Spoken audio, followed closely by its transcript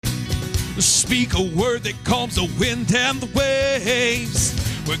Speak a word that calms the wind and the waves.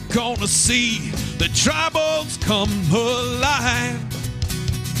 We're gonna see the dry bones come alive.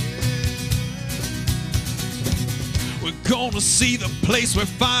 We're gonna see the place where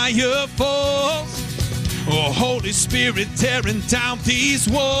fire falls. Oh, Holy Spirit, tearing down these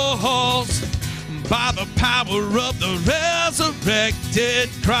walls by the power of the resurrected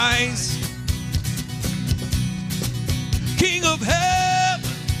Christ. King of heaven,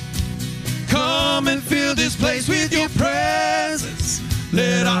 come and fill this place with your presence.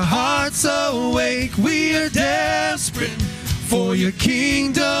 Let our hearts awake, we are desperate for your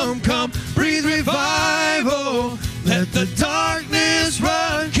kingdom come. Breathe revival, let the darkness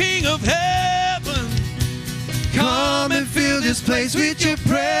run. King of heaven, come and fill this place with your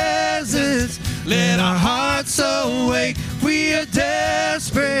presence. Let our hearts awake, we are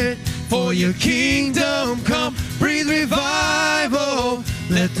desperate for your kingdom come. Breathe revival,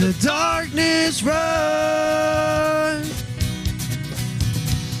 let the darkness run.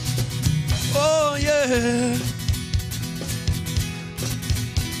 Oh yeah.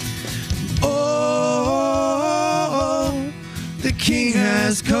 Oh, the King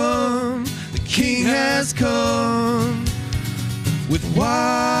has come, the King has come with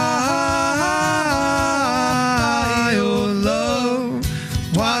wild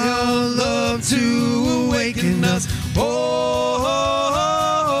love to awaken us. Oh,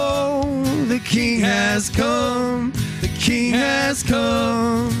 the King has come, the King has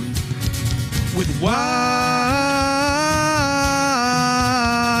come with wild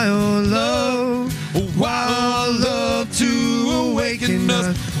love to awaken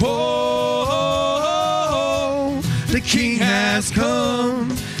us. Oh, the King has come,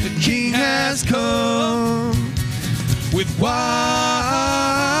 the King has come with wild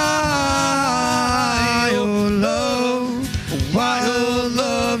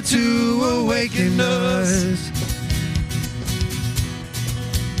love to awaken us.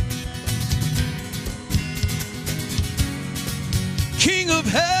 King of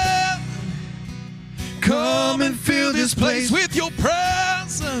heaven, come and fill this place with your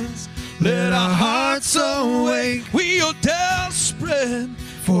presence. Let our hearts awake, we are desperate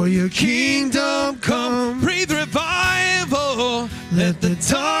for your kingdom come. Breathe revival, let the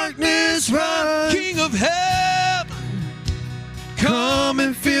darkness run. King of heaven, come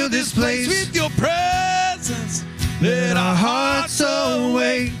and fill this place with your presence. Let our hearts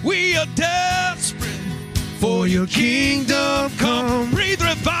awake, we are desperate for your kingdom come. Breathe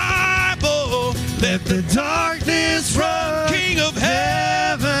revival, let the darkness run. King of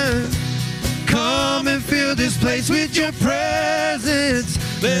heaven, come and fill this place with your presence.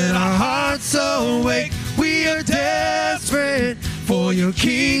 Let our hearts awake, we are desperate for your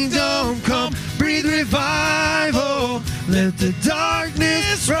kingdom come. Breathe revival, let the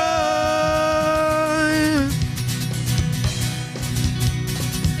darkness run.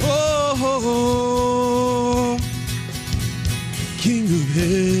 Oh, King of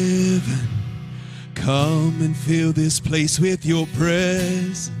heaven, come and fill this place with your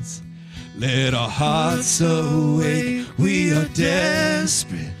presence. Let our hearts awake, we are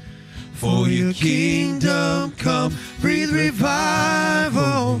desperate for your kingdom come. Breathe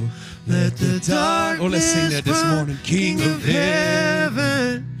revival, let the darkness. Oh, let's sing that this morning. King of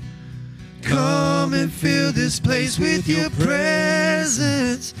heaven, come and fill this place with your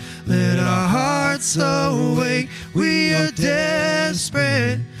presence. Let our hearts awake, we are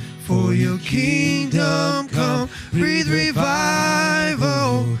desperate for your kingdom come. Breathe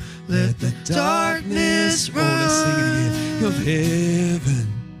revival, let the darkness run. Oh, let's sing it again. King of heaven,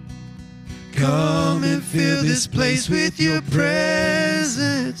 come and fill this place with your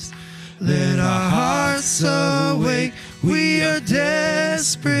presence. Let our hearts awake, we are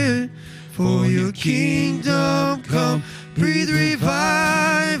desperate for your kingdom come. Breathe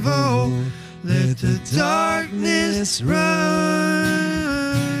revival, let the darkness run.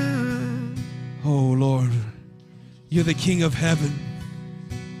 Oh Lord, you're the King of heaven,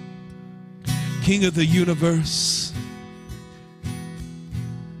 King of the universe.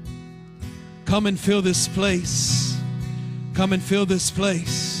 Come and fill this place. Come and fill this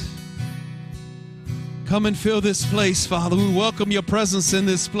place. Come and fill this place, Father. We welcome your presence in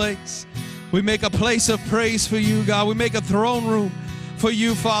this place. We make a place of praise for you, God. We make a throne room for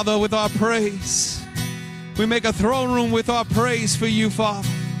you, Father, with our praise. We make a throne room with our praise for you, Father.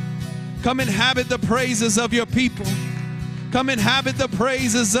 Come inhabit the praises of your people. Come inhabit the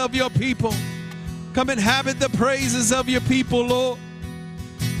praises of your people. Come inhabit the praises of your people, Lord.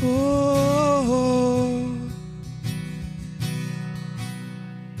 Oh.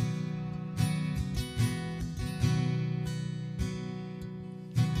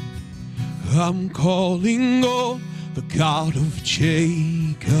 I'm calling on the God of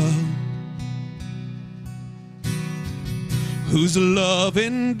Jacob, whose love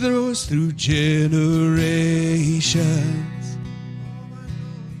endures through generations.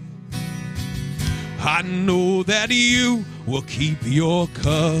 I know that you will keep your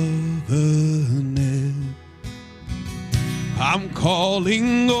covenant. I'm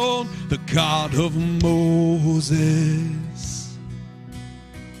calling on the God of Moses,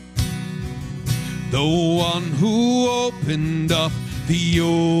 the one who opened up the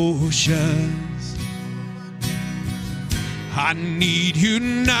oceans. I need you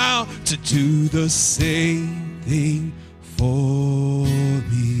now to do the same thing for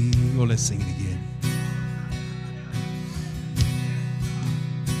me. Oh, let's sing it again.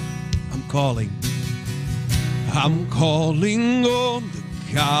 I'm calling on the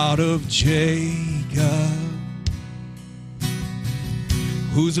God of Jacob,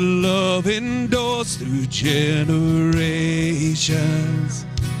 whose love endures through generations.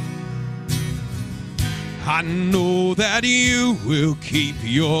 I know that you will keep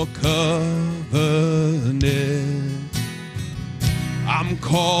your covenant. I'm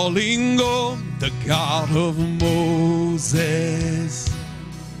calling on the God of Moses,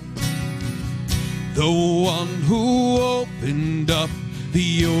 the one who opened up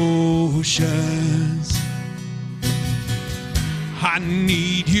the oceans. I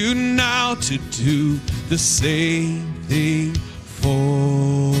need you now to do the same thing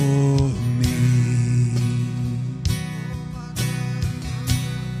for me.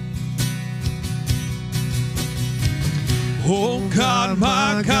 Oh God,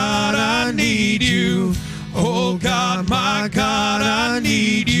 my God, I need you. Oh God, my God, I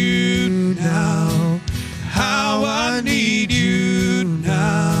need you now. How I need you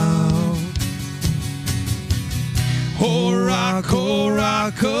now. Oh rock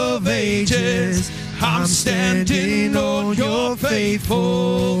of ages, I'm standing on your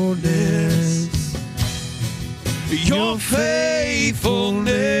faithfulness. Your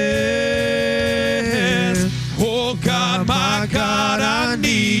faithfulness. Oh God, my God, I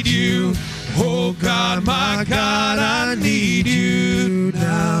need you. Oh God, my God, I need you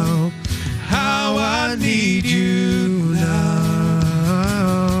now. How I need you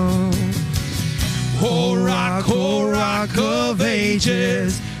now. Oh rock of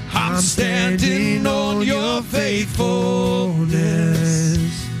ages, I'm standing on your faithfulness.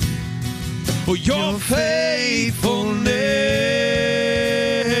 Oh, your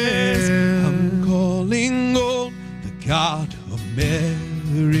faithfulness. I'm calling on the God of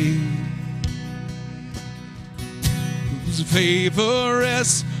Mary, whose favor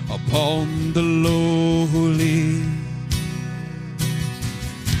rests upon the lowly.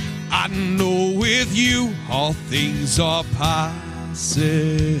 I know with you all things are possible.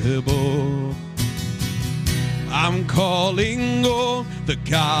 I'm calling on the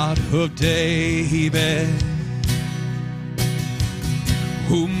God of David,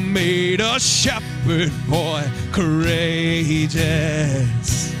 who made a shepherd boy courageous.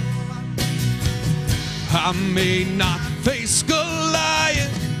 I may not face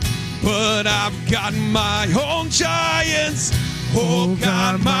Goliath, but I've got my own giants. Oh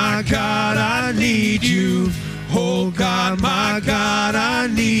God, my God, I need you. Oh God, my God, I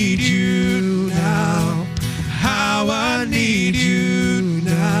need you now. How I need you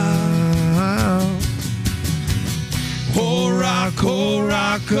now. Oh rock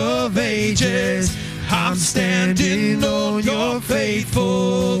of ages, I'm standing on your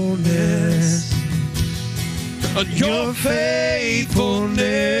faithfulness. Your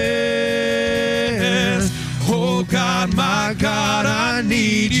faithfulness. Oh God, my God, I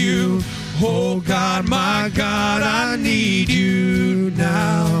need you. Oh God, my God, I need you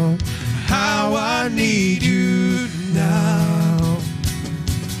now. How I need you now.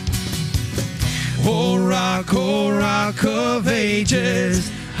 Oh rock of ages,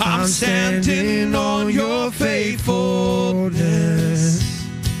 I'm standing on your faithfulness.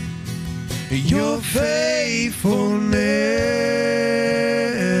 Your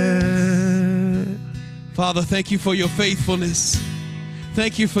faithfulness. Father, thank you for your faithfulness.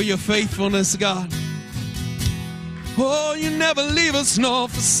 Thank you for your faithfulness, God. Oh, you never leave us nor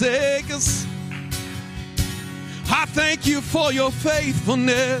forsake us. I thank you for your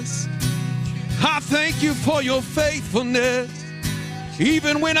faithfulness. I thank you for your faithfulness.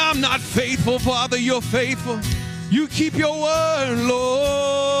 Even when I'm not faithful, Father, you're faithful. You keep your word,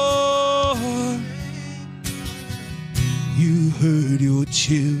 Lord. You heard your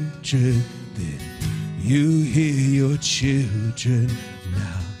children then. You hear your children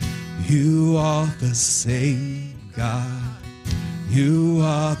now. You are the same God. You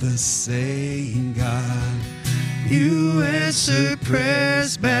are the same God. You answered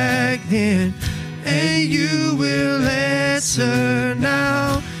prayers back then, and you will answer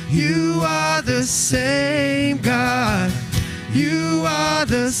now. You are the same God. You are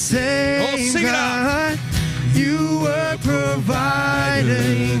the same God. You were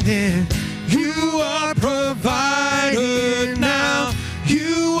providing then. You are providing now.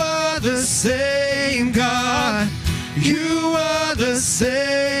 You are the same God. You are the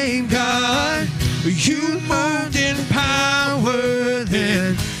same God. You moved in power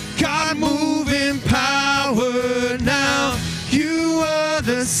then. God move in power now. You are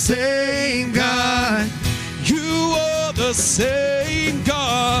the same God. You are the same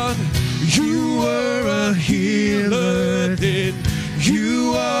God. You were a healer then.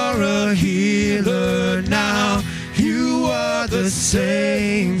 You are a healer now. You are the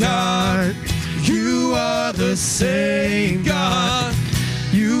same God. You are the same God.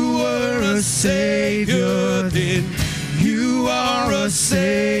 You were a Savior then. You are a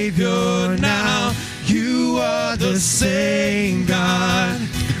Savior now. You are the same God.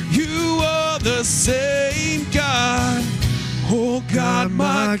 You are the same God. Oh God,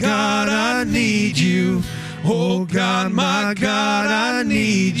 my God, I need you. Oh God, my God, I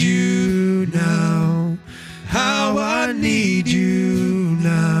need you now. How I need you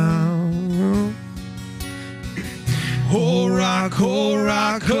now. Oh rock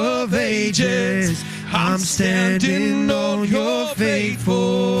of ages, I'm standing on your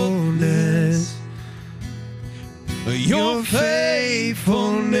faithfulness. Your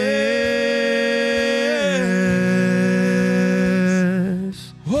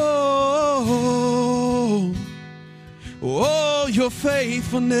faithfulness. Oh, oh, your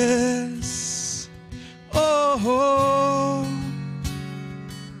faithfulness. Oh,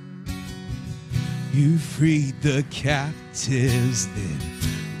 you freed the captives then.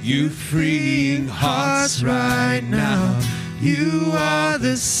 You freeing hearts right now. You are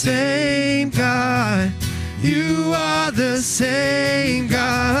the same God. You are the same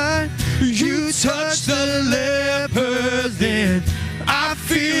God. You touched the lepers then. I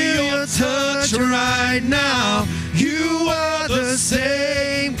feel your touch right now. You are the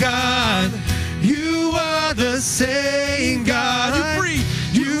same God. You are the same God.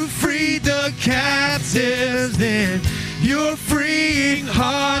 You freed the captives then. You're freeing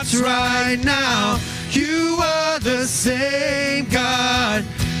hearts right now. You are the same God.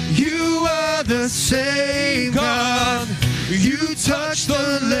 You are the same God. You touched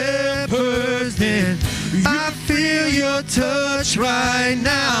the lepers then. I feel your touch right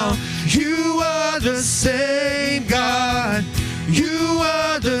now. You are the same God. You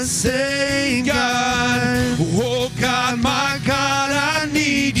are the same God. Oh God, my God, I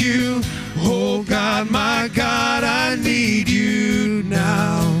need you. Oh God, my God, I need you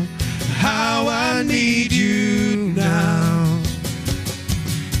now. How I need you now.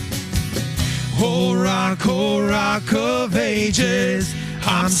 Oh rock of ages,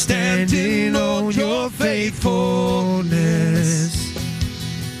 I'm standing on your faithfulness.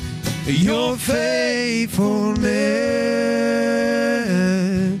 Your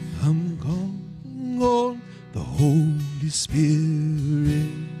faithfulness. I'm calling on the Holy Spirit.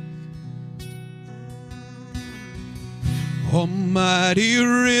 Almighty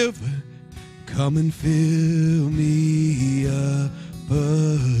river, come and fill me up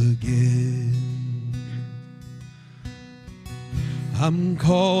again. I'm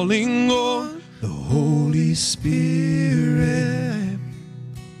calling on the Holy Spirit.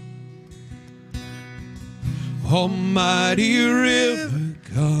 Almighty river,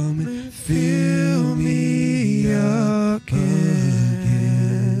 come and fill me up again.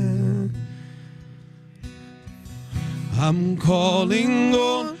 I'm calling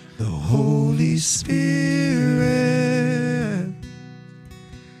on the Holy Spirit.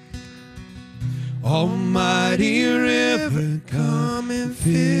 Almighty river, come and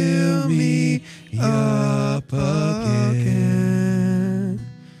fill me up again.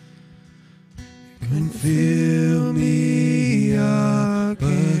 Come and fill me up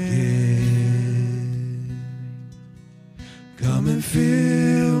again. Come and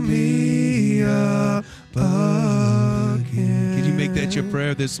fill me up again. Can you make that your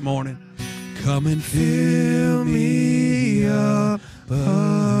prayer this morning? Come and fill me up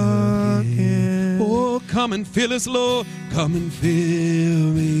again. Oh, come and fill us, Lord. Come and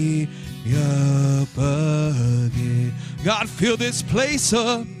fill me up again. God, fill this place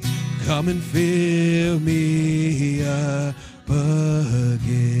up. Come and fill me up again.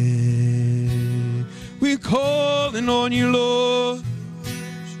 We're calling on you, Lord.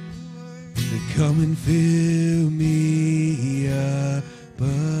 come and fill me up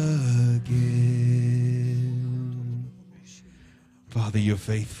again. Father, you're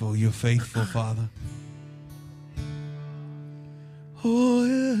faithful, Father. Oh,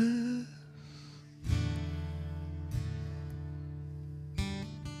 yeah.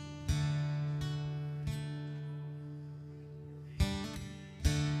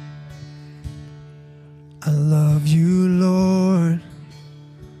 I love you, Lord,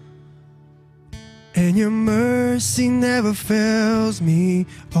 and your mercy never fails me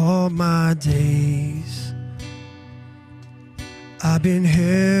all my days. I've been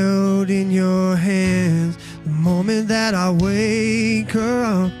held in your hands the moment that I wake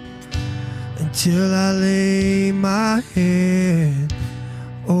up until I lay my head.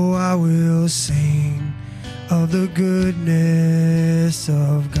 Oh, I will sing of the goodness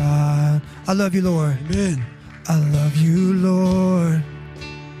of God. I love you, Lord. Amen. I love you, Lord.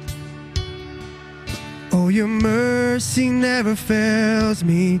 Oh, your mercy never fails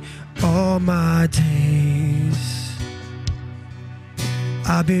me all my days.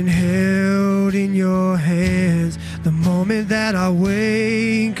 I've been held in your hands the moment that I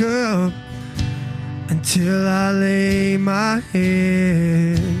wake up until I lay my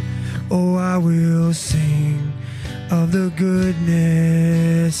head. Oh, I will sing of the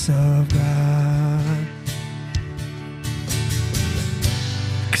goodness of God.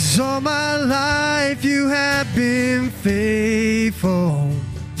 'Cause all my life you have been faithful.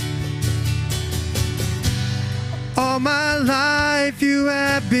 All my life you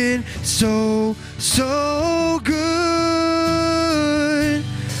have been so, so good.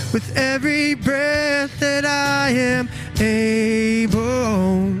 With every breath that I am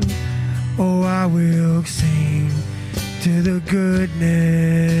able, oh, I will sing to the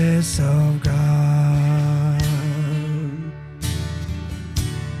goodness of God.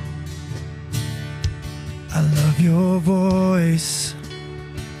 I love your voice,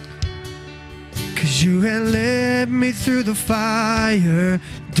 'cause you have led me through the fire,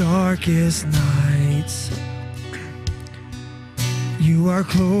 darkest nights. You are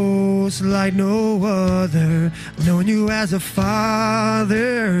close like no other. I've known you as a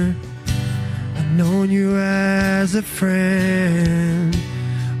father, I've known you as a friend.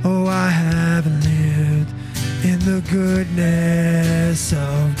 Oh, I have lived in the goodness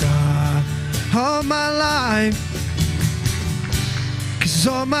of God all my life. 'Cause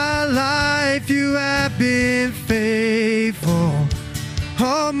all my life you have been faithful.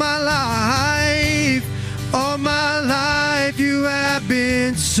 All my life, all my life you have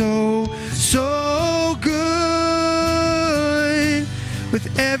been so, so good. With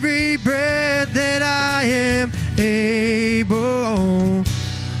every breath that I am able,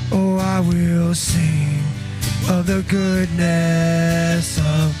 oh, I will sing of the goodness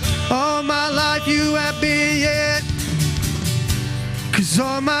of all my life you have been, yeah. 'Cause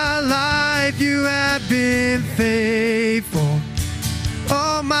all my life you have been faithful.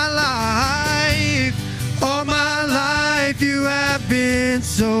 All my life, all my life you have been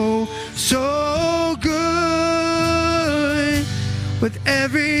so, so good. With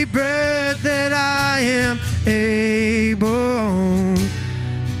every breath that I am able,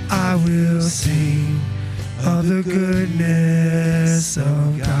 I will sing of the goodness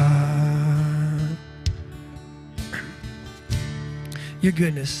of God. Your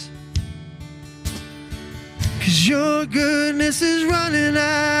goodness. 'Cause your goodness is running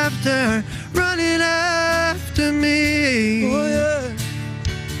after me. Oh, yeah.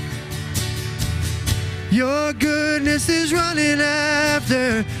 Your goodness is running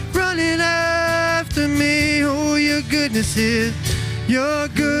after me. Oh, your goodness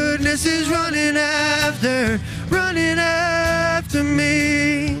is running after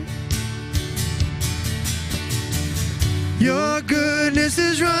me. Your goodness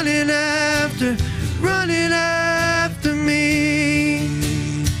is running after me.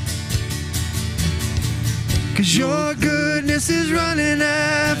 'Cause your goodness is running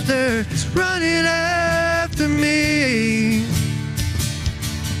after me.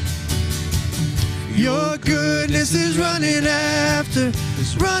 Your goodness is running after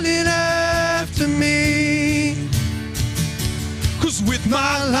me. 'Cause with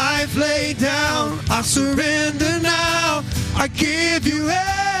my life laid down, I surrender now. I give you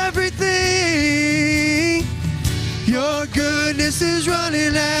everything. Your goodness is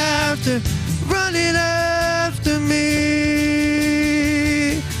running after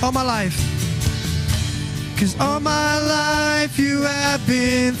me. All my life. 'Cause all my life you have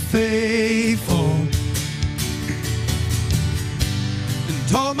been faithful.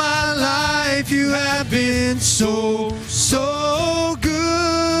 And all my life you have been so, so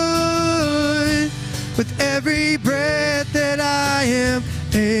good. every breath that I am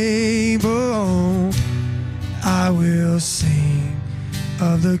able, I will sing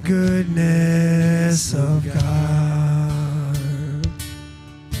of the goodness of God.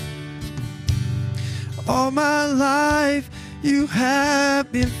 All my life you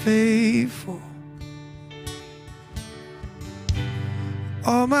have been faithful.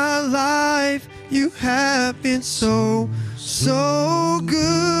 All my life you have been so, so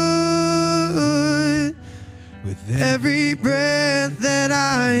good. With every breath that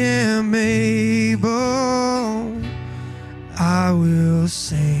I am able, I will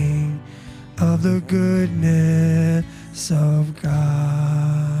sing of the goodness of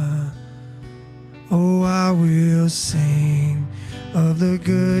God. Oh, I will sing of the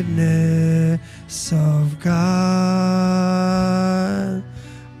goodness of God.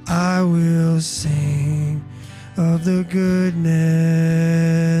 I will sing of the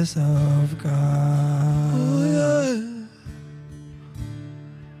goodness of God. Oh, yeah.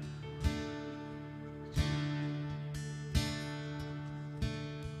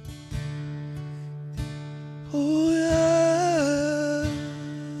 Oh, yeah.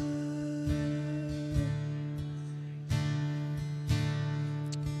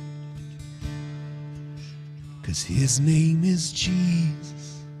 'Cause his name is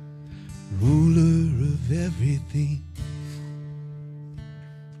Jesus, ruler of everything.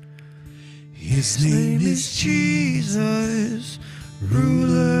 His name is Jesus,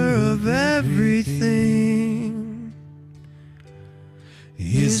 ruler of everything.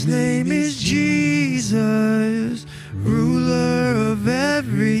 His name is Jesus, ruler of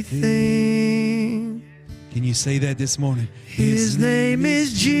everything. Can you say that this morning? His name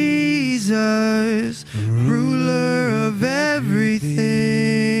is Jesus, ruler of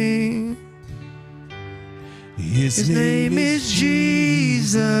everything. His name is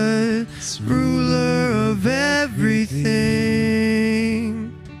Jesus, ruler of everything.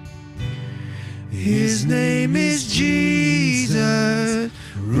 His name is Jesus,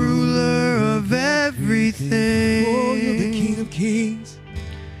 ruler of everything. Oh, you're the King of Kings.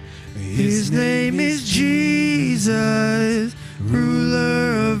 His name is Jesus,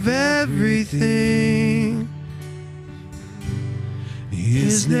 ruler of everything.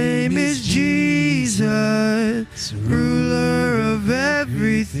 His name is Jesus, ruler of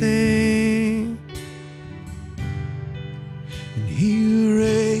everything. And he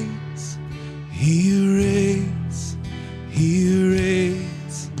reigns, he reigns, he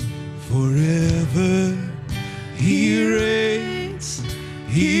reigns forever. He reigns,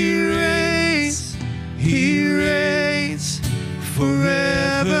 he reigns, he reigns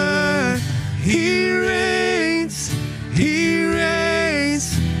forever. He reigns, he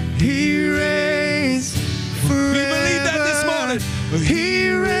reigns, he reigns forever. We believe that this morning. He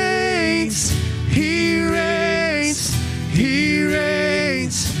reigns, he reigns, he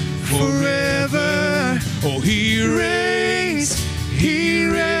reigns forever. Oh, he reigns, he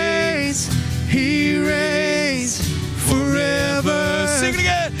reigns, he reigns forever. Sing it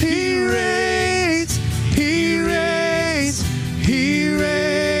again. He reigns, he reigns, he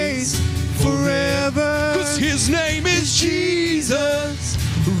reigns forever. 'Cause his name is Jesus,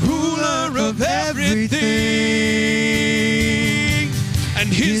 ruler of everything. And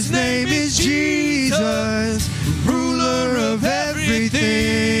his name is Jesus, ruler of everything.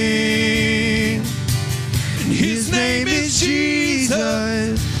 And his name is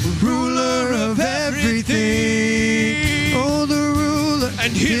Jesus, ruler of everything. Oh, the ruler.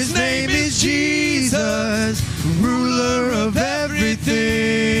 And his name is Jesus, ruler of everything.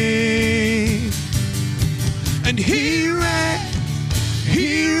 And he reigns,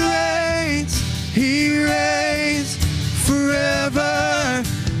 he reigns, he reigns forever.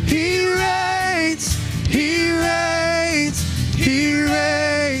 He reigns, he reigns, he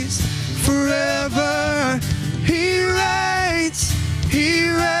reigns forever. He reigns,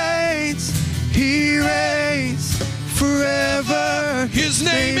 he reigns, he reigns forever. His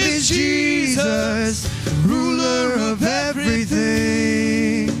name is Jesus, ruler of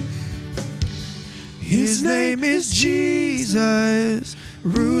everything. His name is Jesus,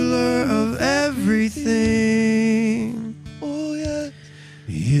 ruler of everything. Oh, yeah.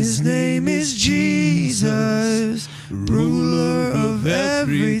 His name is Jesus, ruler of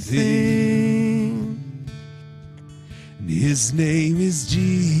everything. And his name is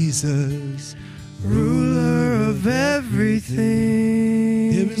Jesus, ruler of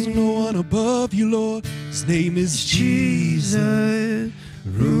everything. There is no one above you, Lord. His name is Jesus,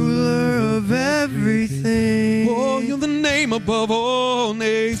 ruler of everything. Oh, you're the name above all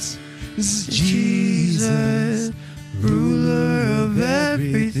names. This is Jesus, ruler of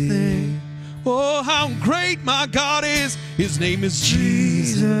everything. Oh, how great my God is. His name is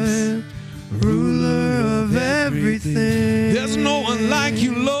Jesus, ruler of everything. There's no one like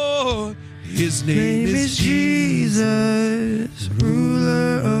you, Lord. His name is Jesus,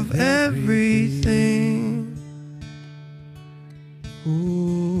 ruler of everything.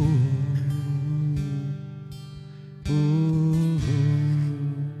 Ooh. Ooh.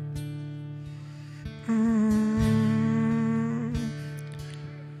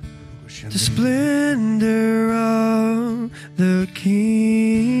 The splendor of the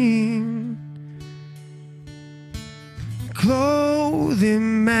King, clothed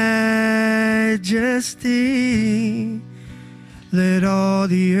in majesty. Let all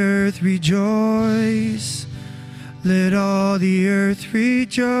the earth rejoice. Let all the earth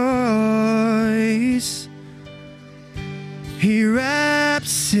rejoice. He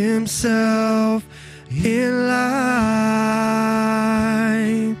wraps himself in light.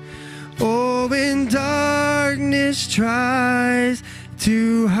 Oh, when darkness tries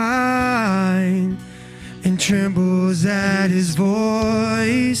to hide, and trembles at his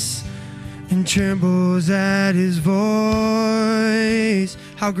voice, and trembles at his voice.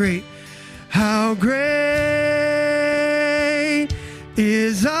 How great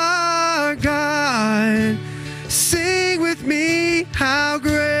is our God. Sing with me, how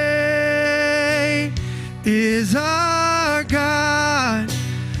great is our God.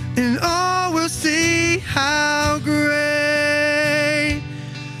 And all will see how great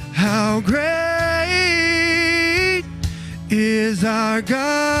is our God.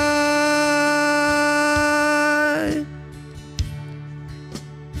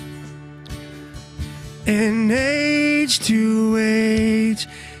 And age to age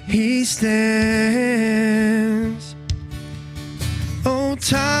he stands. Oh,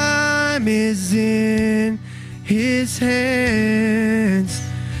 time is in his hands,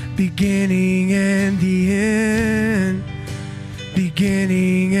 beginning and the end,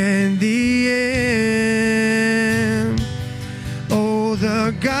 beginning and the end. Oh,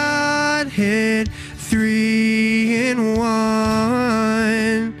 the Godhead, 3 in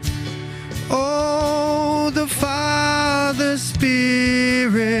 1. Oh, the Father,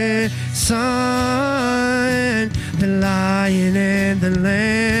 Spirit, Son, the Lion and the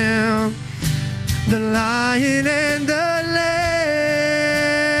Lamb, the Lion and the Lamb.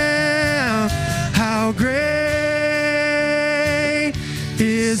 How great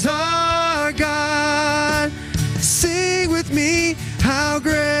is our God. Sing with me, how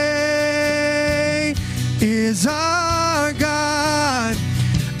great is our God.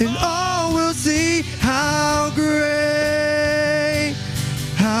 And all will see how great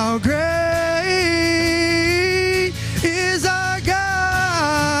is our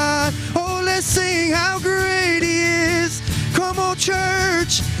God. Oh, let's sing how great he is. Come on,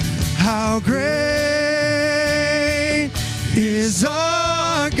 church. How great is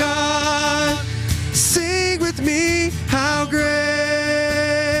our God. Sing with me, how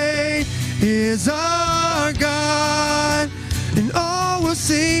great is our God. And all will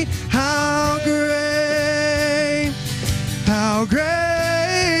see how great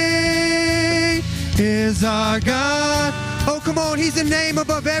is our God. Oh, come on, he's the name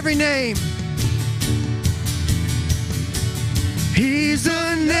above every name. He's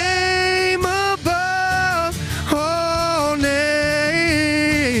the name above all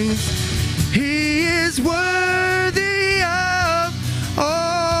names. He is worthy of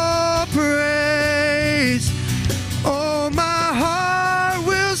all praise. Oh, my heart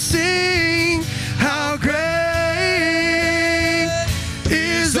will sing how great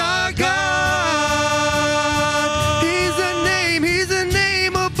is our God. He's the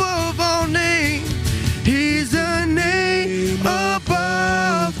name above all names. He's the name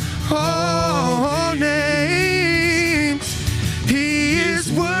above all names. He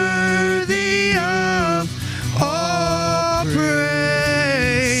is worthy of all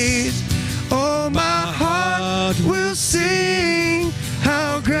praise. Oh, my heart will sing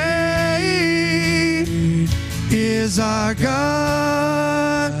how great is our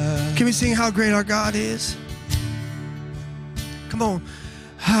God. Can we sing how great our God is? Come on.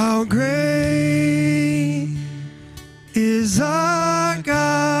 How great is our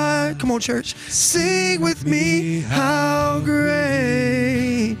God. Come on, church. Sing with me. How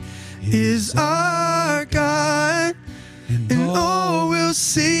great is our God. And all will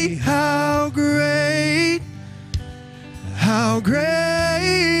see how great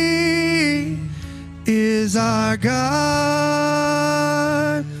is our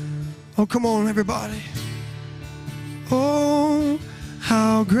God. Oh, come on, everybody. Oh,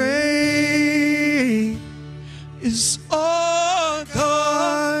 how great is our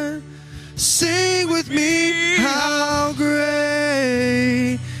God. Sing me how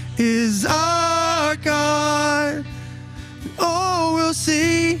great is our God. Oh, we'll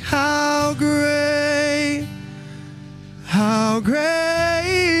see how great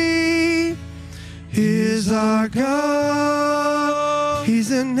is our God. He's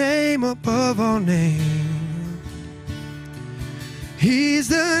the name above all names. He's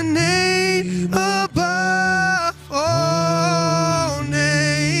the name above all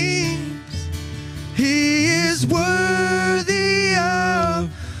names. He is worthy of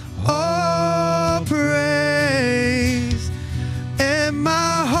all praise. And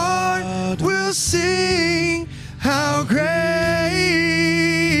my heart will sing how great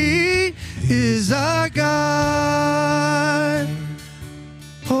is our God.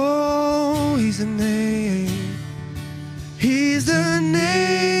 Oh, he's the name. He's the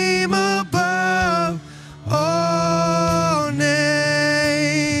name above all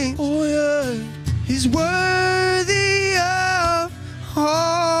names. Oh, yeah. He's worthy of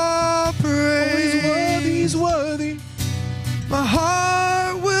all praise. Oh, he's worthy. My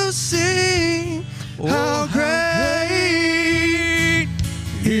heart will sing how great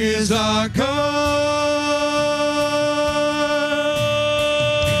is our God.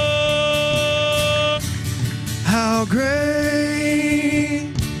 How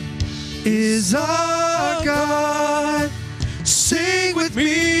great is our God. Sing with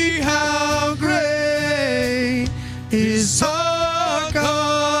me, how great is our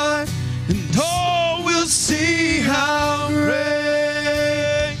God. And all will see how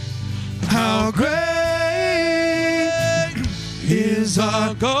great is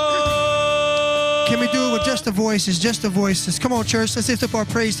our God. Can we do it with just the voices, just the voices? Come on, church, let's lift up our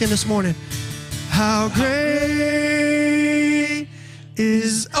praise to him this morning. How great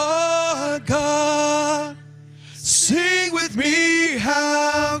is our God. Sing with me,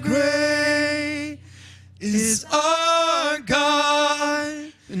 how great is our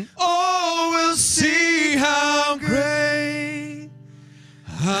God. And all will see how great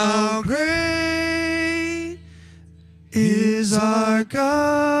is our God.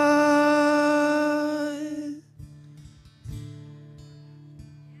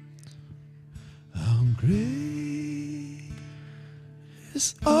 How great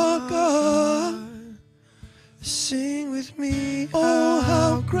is our God. Sing with me, oh,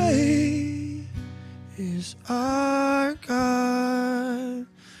 how great is our God.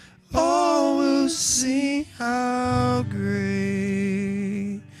 All will see how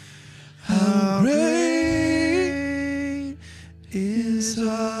great is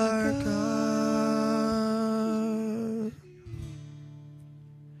our God.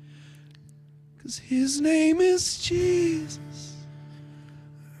 'Cause his name is Jesus,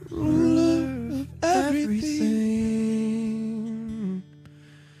 ruler of everything.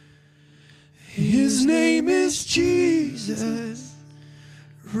 His name is Jesus,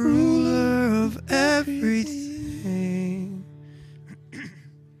 ruler of everything.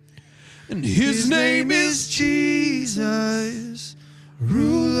 And his name is Jesus,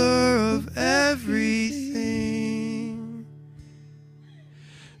 ruler of everything.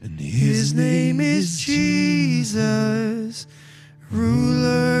 And his name is Jesus,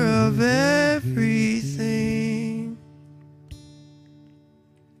 ruler of everything.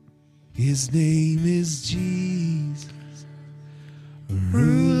 His name is Jesus,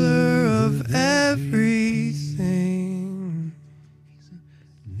 ruler of everything.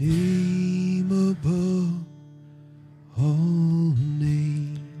 Name above all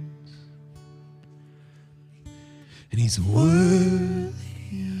names. And he's worthy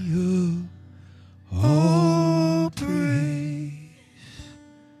of all praise.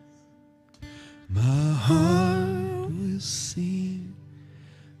 My heart will sing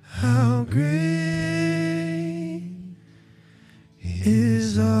how great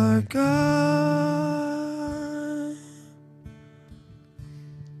is our God.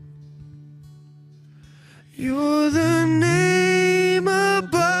 You're the name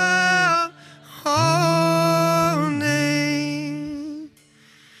above all names.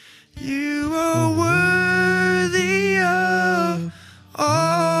 You are worthy of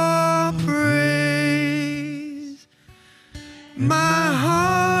all praise. My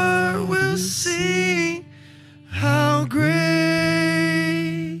heart will sing how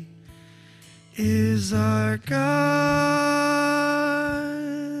great is our God.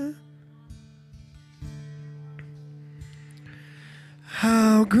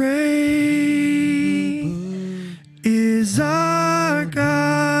 How great is our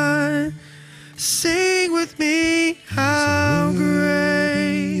God. Sing with me, how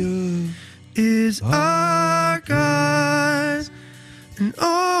great is our God. And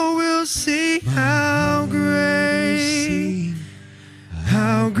all will see how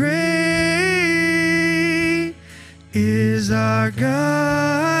is our God.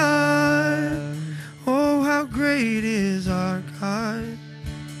 Oh, how great is our God.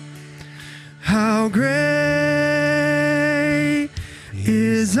 How great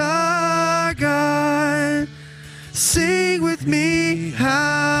is our God. Sing with me,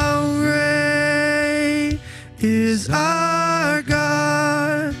 how great is our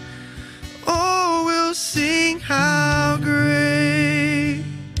God. Oh, we'll sing how great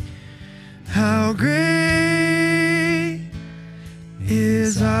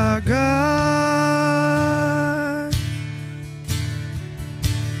is our God.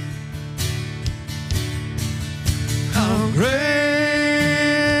 How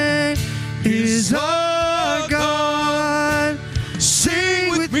great is our God.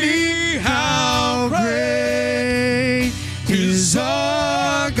 Sing with me, how great is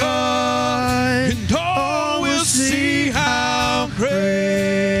our God. And all will see how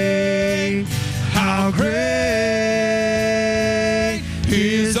great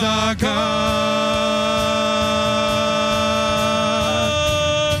is our God.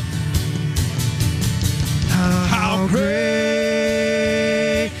 How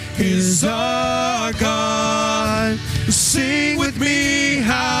great is our God. Sing with me,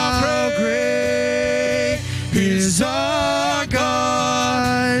 how great is our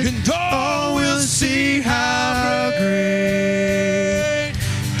God. And all will see how great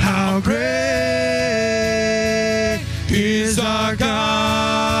is our God.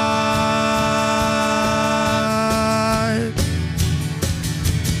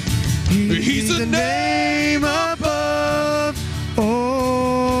 He's the name above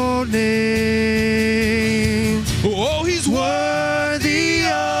all names. Oh, he's Worthy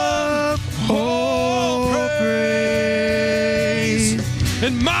of all praise.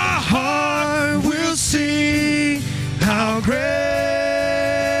 and my Heart will sing how great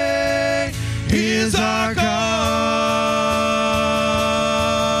is our God.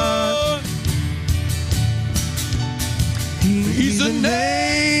 He's the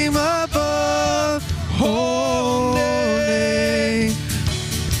name above all names.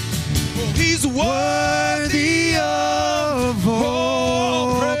 he's Worthy of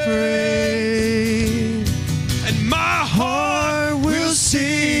all praise. and my Heart will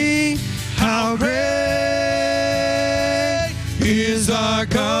sing how great is our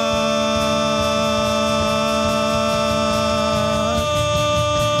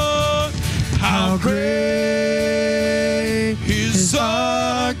God. How great is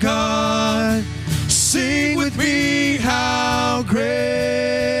our God. Sing with me, how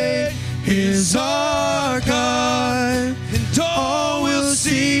great is our God. and All will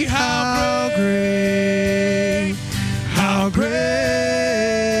see how great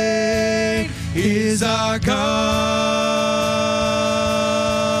is our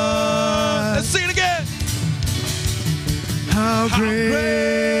God. Let's sing it again. How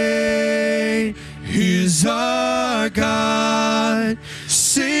great is our God.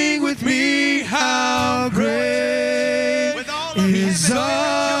 Sing with me, how great With all of is heaven, we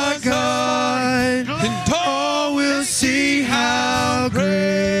our rejoice. God. And All will see how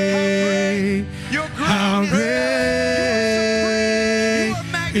great You're great. how great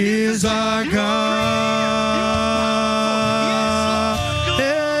is our God.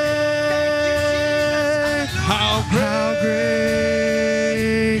 How great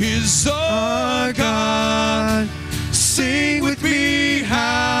is our God. Sing with me,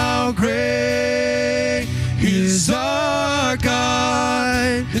 how great is our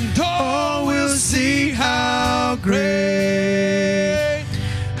God. and All will see how great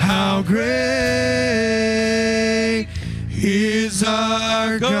is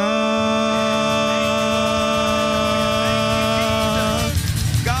our God.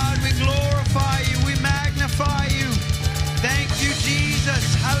 God, we glorify you, we magnify you. Thank you,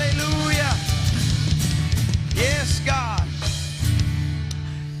 Jesus. Hallelujah. Yes, God.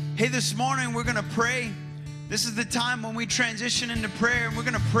 Hey, this morning we're going to pray. This is the time when we transition into prayer, and we're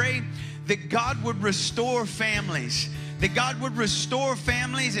going to pray that God would restore families. That God would restore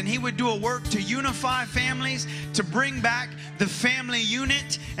families, and He would do a work to unify families, to bring back the family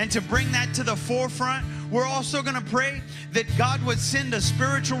unit, and to bring that to the forefront. We're also going to pray that God would send a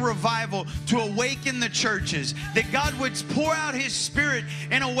spiritual revival to awaken the churches. That God would pour out His Spirit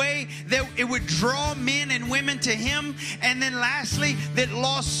in a way that it would draw men and women to Him. And then lastly, that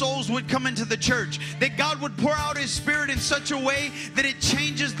lost souls would come into the church. That God would pour out His Spirit in such a way that it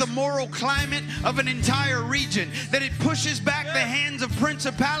changes the moral climate of an entire region. That it pushes back the hands of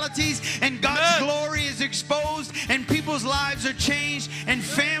principalities, and God's glory is exposed, and people's lives are changed, and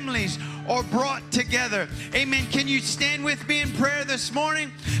families or brought together. Amen. Can you stand with me in prayer this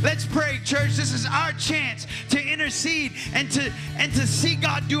morning? Let's pray, church. This is our chance to intercede and to see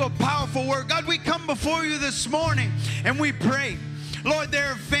God do a powerful work. God, we come before you this morning and we pray. Lord,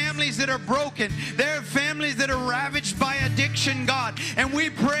 there are families that are broken. There are families that are ravaged by addiction, God. And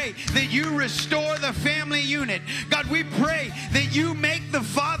we pray that you restore the family unit. God, we pray that you make the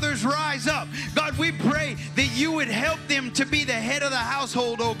fathers rise up. God, we pray that you would help them to be the head of the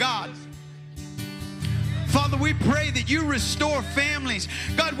household, oh God. Father, we pray that you restore families.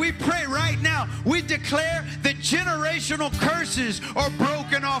 God, we pray right now, we declare that generational curses are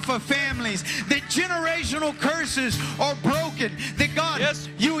broken off of families. That generational curses are broken. That God, yes,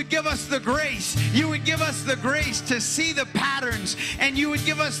 you would give us the grace. You would give us the grace to see the patterns. And you would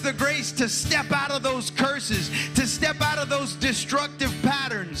give us the grace to step out of those curses. To step out of those destructive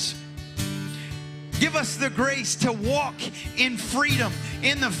patterns. Give us the grace to walk in freedom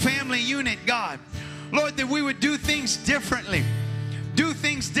in the family unit, God. Lord, that we would do things differently. Do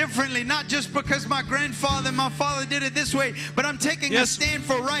things differently, not just because my grandfather and my father did it this way, but I'm taking a stand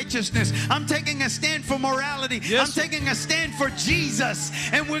for righteousness. I'm taking a stand for morality. I'm taking a stand for Jesus.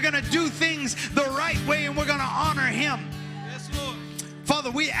 And we're going to do things the right way, and we're going to honor him. Yes, Lord.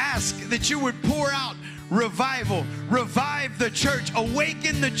 Father, we ask that you would pour out revival. Revive the church.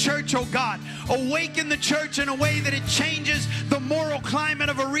 Awaken the church, oh God. Awaken the church in a way that it changes the moral climate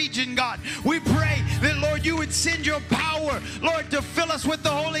of a region, God. We pray that, Lord, you would send your power, Lord, to fill us with the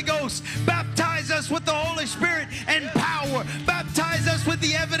Holy Ghost. Baptize us with the Holy Spirit and power. Baptize us with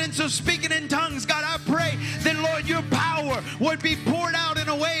the evidence of speaking in tongues, God. I pray that, Lord, your power would be poured out in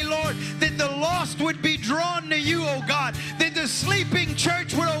a way, Lord, that the lost would be drawn to you, oh God. That the sleeping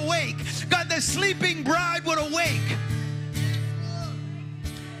church would awake. God, the sleeping bride would awake.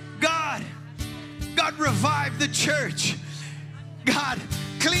 God, revive the church. God,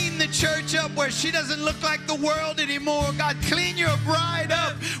 clean the church up where she doesn't look like the world anymore. God, clean your bride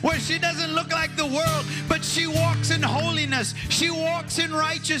up where she doesn't look like the world, but she walks in holiness. She walks in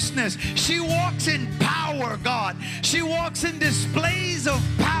righteousness. She walks in power, God. She walks in displays of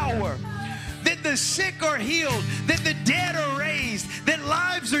power. That the sick are healed, that the dead are raised, that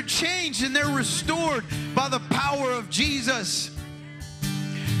lives are changed and they're restored by the power of Jesus.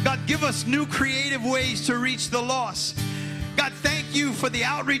 God, give us new creative ways to reach the lost. God, thank you for the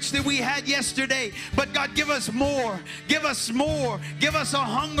outreach that we had yesterday. But God, give us more. Give us more. Give us a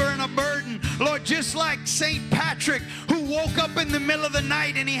hunger and a burden. Lord, just like St. Patrick, who woke up in the middle of the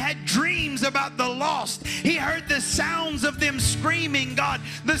night and he had dreams about the lost. He heard the sounds of them screaming, God,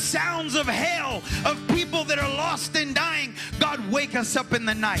 the sounds of hell, of people that are lost and dying. God, wake us up in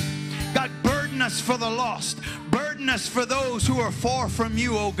the night. God, burden us for the lost. Burden us for those who are far from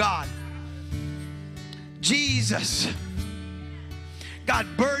you, oh God. Jesus. God,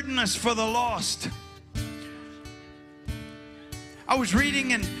 burden us for the lost. I was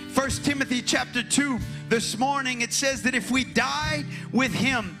reading in 1 Timothy chapter 2 this morning. It says that if we die with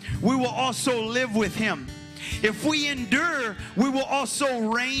him, we will also live with him. If we endure, we will also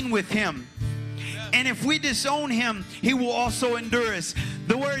reign with him. And if we disown him, he will also endure us.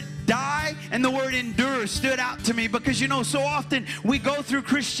 The word die and the word endure stood out to me because, you know, so often we go through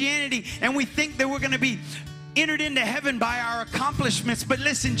Christianity and we think that we're going to be entered into heaven by our accomplishments. But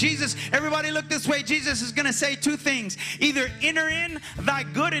listen, Jesus, everybody look this way. Jesus is going to say two things. Either enter in, thy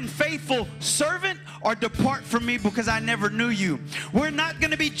good and faithful servant, or depart from me because I never knew you. We're not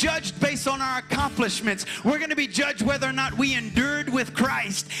going to be judged based on our accomplishments. We're going to be judged whether or not we endured with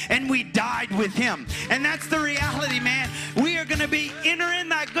Christ and we died with him. And that's the reality, man. We are going to be enter in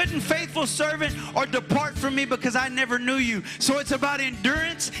thy good and faithful servant, or depart from me because I never knew you. So it's about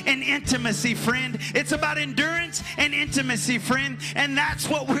endurance and intimacy, friend. It's about endurance and intimacy, friend. And that's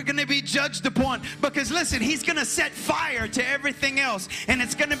what we're going to be judged upon. Because listen, he's going to set fire to everything else, and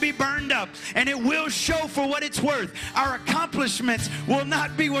it's going to be burned up, and it will show for what it's worth. Our accomplishments will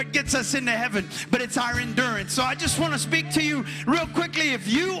not be what gets us into heaven, but it's our endurance. So I just want to speak to you real quickly. If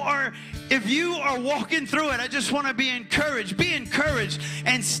you are walking through it, I just want to be encouraged. Be encouraged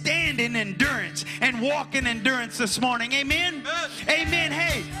and stand in endurance and walk in endurance this morning. Amen? Amen.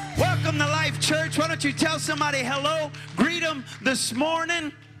 Hey, welcome to Life Church. Why don't you tell somebody hello? Greet them this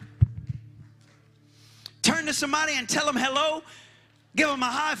morning. Turn to somebody and tell them hello. Give them a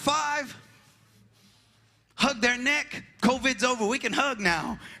high five. Hug their neck. COVID's over. We can hug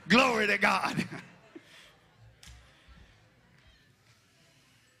now. Glory to God.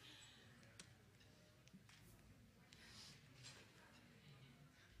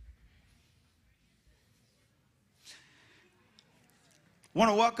 Want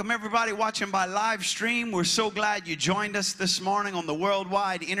to welcome everybody watching by live stream. We're so glad you joined us this morning on the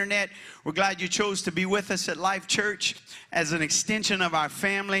worldwide internet. We're glad you chose to be with us at Life Church as an extension of our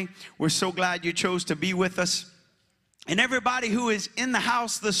family. We're so glad you chose to be with us. And everybody who is in the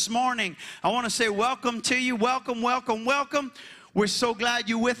house this morning, I want to say welcome to you. Welcome, welcome, welcome. We're so glad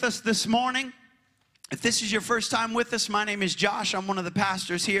you're with us this morning. If this is your first time with us, my name is Josh. I'm one of the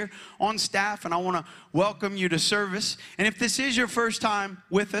pastors here on staff, and I want to welcome you to service. And if this is your first time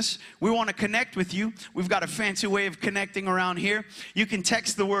with us, we want to connect with you. We've got a fancy way of connecting around here. You can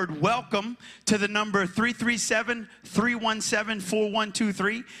text the word welcome to the number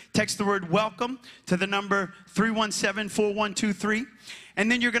 337-317-4123. Text the word welcome to the number 317-4123. And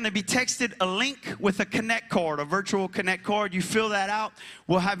then you're going to be texted a link with a connect card, a virtual connect card. You fill that out.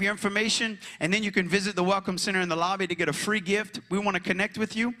 We'll have your information. And then you can visit the Welcome Center in the lobby to get a free gift. We want to connect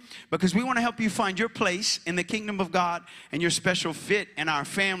with you because we want to help you find your place in the kingdom of God and your special fit in our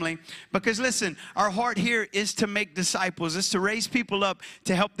family. Because listen, our heart here is to make disciples. It's to raise people up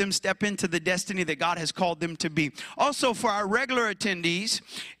to help them step into the destiny that God has called them to be. Also, for our regular attendees,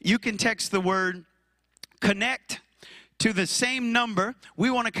 you can text the word connect to the same number.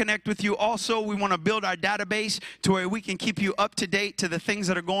 We want to connect with you also. We want to build our database to where we can keep you up to date to the things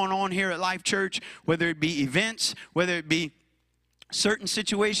that are going on here at Life Church, whether it be events, whether it be certain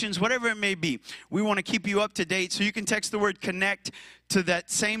situations, whatever it may be. We want to keep you up to date. So you can text the word connect to that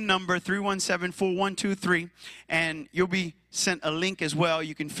same number, 317-4123, and you'll be sent a link as well.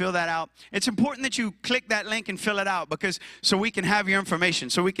 You can fill that out. It's important that you click that link and fill it out because so we can have your information,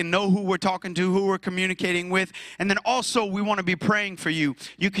 so we can know who we're talking to, who we're communicating with. And then also we want to be praying for you.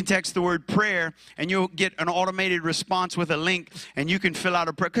 You can text the word prayer and you'll get an automated response with a link and you can fill out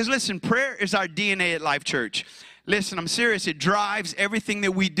a prayer. Because listen, prayer is our DNA at Life Church. Listen, I'm serious. It drives everything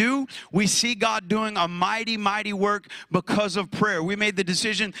that we do. We see God doing a mighty, mighty work because of prayer. We made the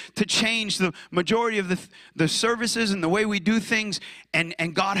decision to change the majority of the services and the way we do things,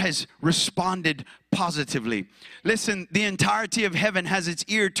 and God has responded positively. Listen, the entirety of heaven has its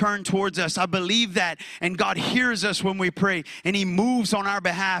ear turned towards us. I believe that, and God hears us when we pray, and He moves on our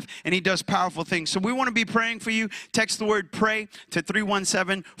behalf, and He does powerful things. So we want to be praying for you. Text the word pray to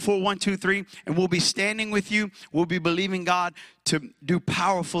 317-4123, and we'll be standing with you. We'll be believing God to do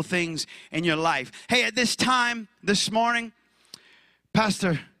powerful things in your life. Hey, at this time this morning,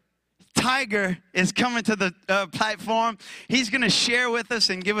 Pastor Tiger is coming to the platform. He's going to share with us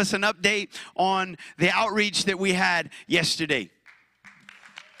and give us an update on the outreach that we had yesterday.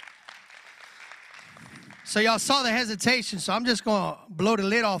 So y'all saw the hesitation, so I'm just going to blow the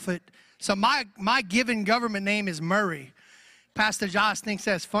lid off it. So my given government name is Murray. Pastor Josh thinks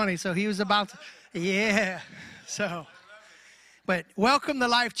that's funny, so he was about to, yeah. So, but welcome to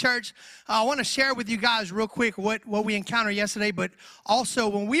Life Church. I want to share with you guys real quick what we encountered yesterday, but also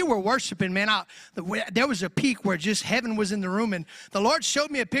when we were worshiping, man, there was a peak where just heaven was in the room, and the Lord showed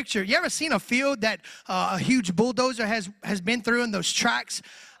me a picture. You ever seen a field that a huge bulldozer has been through in those tracks?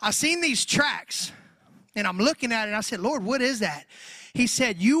 I've seen these tracks, and I'm looking at it, and I said, Lord, what is that? He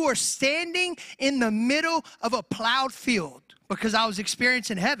said, you are standing in the middle of a plowed field. Because I was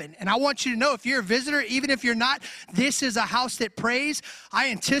experiencing heaven. And I want you to know, if you're a visitor, even if you're not, this is a house that prays.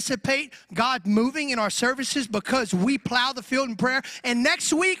 I anticipate God moving in our services because we plow the field in prayer. And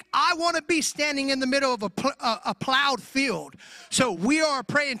next week, I want to be standing in the middle of a plowed field. So we are a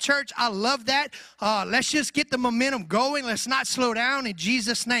praying church. I love that. Let's just get the momentum going. Let's not slow down in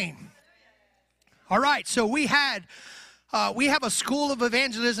Jesus' name. All right, so we have a school of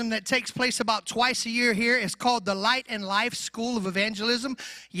evangelism that takes place about twice a year here. It's called the Light and Life School of Evangelism.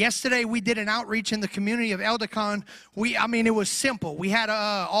 Yesterday, we did an outreach in the community of Eldocon. It was simple. We had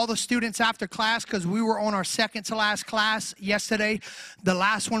all the students after class because we were on our second to last class yesterday. The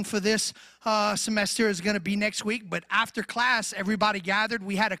last one for this semester is going to be next week. But after class, everybody gathered.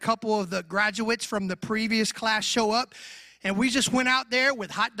 We had a couple of the graduates from the previous class show up. And we just went out there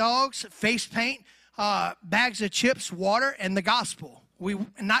with hot dogs, face paint, bags of chips, water, and the gospel.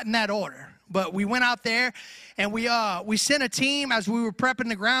 Not in that order, but we went out there and we sent a team as we were prepping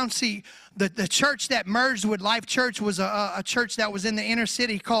the ground. See, the church that merged with Life Church was a church that was in the inner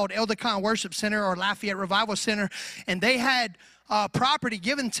city called Eldocon Worship Center or Lafayette Revival Center, and they had property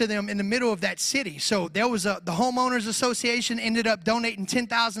given to them in the middle of that city. So there was the homeowners association ended up donating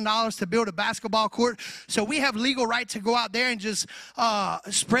 $10,000 to build a basketball court. So we have legal right to go out there and just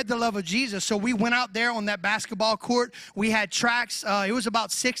spread the love of Jesus. So we went out there on that basketball court. We had tracks. It was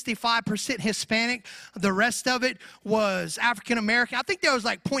about 65% Hispanic. The rest of it was African American. I think there was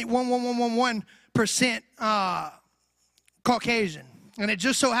like 0.11111% Caucasian. And it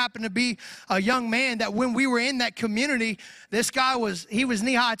just so happened to be a young man that when we were in that community, this guy was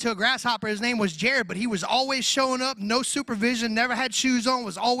knee-high to a grasshopper. His name was Jared, but he was always showing up, no supervision, never had shoes on,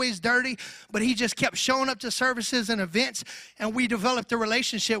 was always dirty, but he just kept showing up to services and events, and we developed a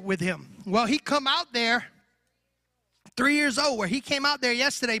relationship with him. Well, he come out there 3 years old, where he came out there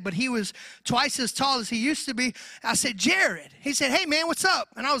yesterday, but he was twice as tall as he used to be. I said, Jared. He said, hey, man, what's up?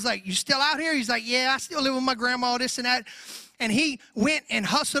 And I was like, you still out here? He's like, yeah, I still live with my grandma, this and that. And he went and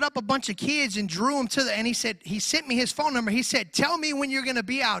hustled up a bunch of kids and drew them to and he said, he sent me his phone number. He said, tell me when you're going to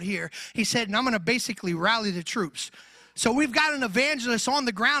be out here. He said, and I'm going to basically rally the troops. So we've got an evangelist on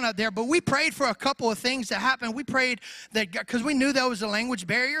the ground out there, but we prayed for a couple of things that happened. We prayed that, because we knew there was a language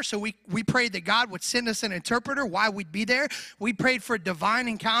barrier, so we prayed that God would send us an interpreter while we'd be there. We prayed for divine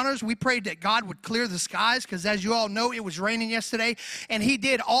encounters. We prayed that God would clear the skies, because as you all know, it was raining yesterday, and he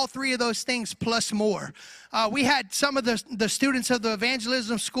did all three of those things plus more. We had some of the students of the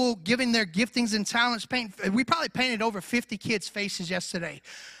evangelism school giving their giftings and talents. We probably painted over 50 kids' faces yesterday.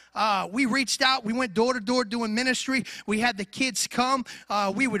 We reached out. We went door to door doing ministry. We had the kids come.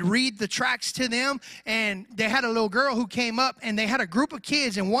 We would read the tracts to them. And they had a little girl who came up, and they had a group of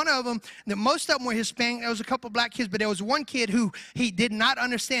kids. And one of them, most of them were Hispanic. There was a couple of black kids, but there was one kid who he did not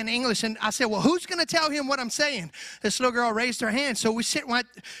understand English. And I said, well, who's going to tell him what I'm saying? This little girl raised her hand. So we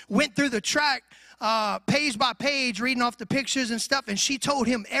went through the tract. Page by page, reading off the pictures and stuff, and she told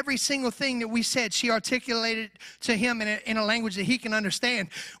him every single thing that we said. She articulated to him in a language that he can understand.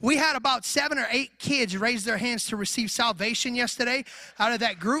 We had about 7 or 8 kids raise their hands to receive salvation yesterday out of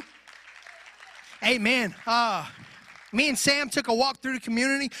that group. Amen. Me and Sam took a walk through the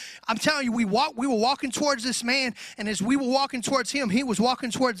community. I'm telling you, we were walking towards this man, and as we were walking towards him, he was walking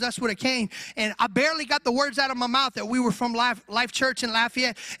towards us with a cane. And I barely got the words out of my mouth that we were from Life Church in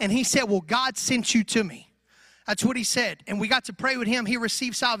Lafayette. And he said, well, God sent you to me. That's what he said. And we got to pray with him. He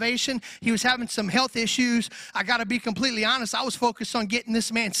received salvation. He was having some health issues. I got to be completely honest. I was focused on getting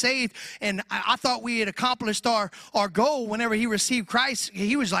this man saved. And I thought we had accomplished our goal whenever he received Christ.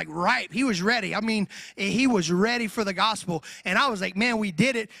 He was like ripe. He was ready. I mean, he was ready for the gospel. And I was like, man, we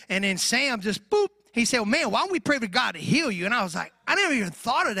did it. And then Sam just, boop. He said, well, man, why don't we pray for God to heal you? And I was like, I never even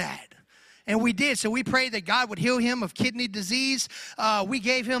thought of that. And we did. So we prayed that God would heal him of kidney disease. We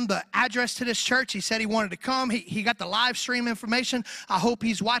gave him the address to this church. He said he wanted to come. He got the live stream information. I hope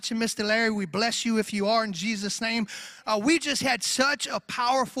he's watching, Mr. Larry. We bless you if you are, in Jesus' name. We just had such a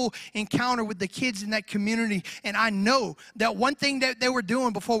powerful encounter with the kids in that community. And I know that one thing that they were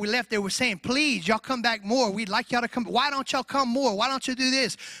doing before we left, they were saying, please, y'all come back more. We'd like y'all to come. Why don't y'all come more? Why don't you do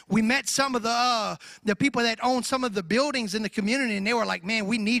this? We met some of the people that own some of the buildings in the community, and they were like, man,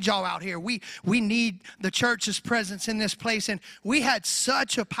 we need y'all out here. We need the church's presence in this place. And we had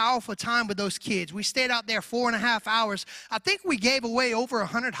such a powerful time with those kids. We stayed out there 4.5 hours. I think we gave away over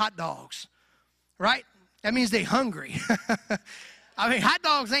 100 hot dogs, right? That means they're hungry. I mean, hot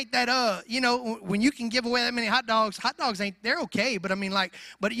dogs ain't that, when you can give away that many hot dogs they're okay. But I mean,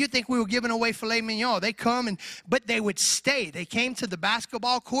 but you think we were giving away filet mignon. They come, but they would stay. They came to the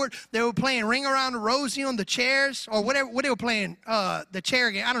basketball court. They were playing Ring Around the Rosie on the chairs, or whatever, what they were playing, the chair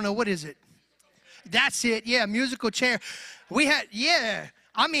game. I don't know, what is it? That's it, yeah, musical chair.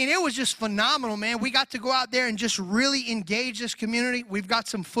 I mean, it was just phenomenal, man. We got to go out there and just really engage this community. We've got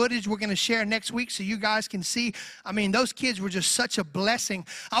some footage we're going to share next week so you guys can see. I mean, those kids were just such a blessing.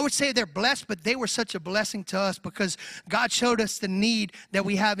 I would say they're blessed, but they were such a blessing to us because God showed us the need that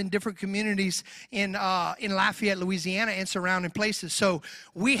we have in different communities in Lafayette, Louisiana, and surrounding places. So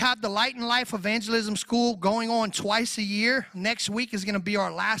we have the Light and Life Evangelism School going on twice a year. Next week is going to be our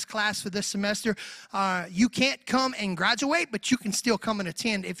last class for this semester. You can't come and graduate, but you can still come and attend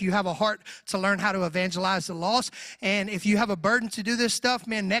if you have a heart to learn how to evangelize the lost. And if you have a burden to do this stuff,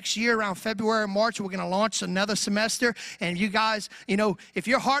 man, next year around February, March, we're going to launch another semester. And you guys, if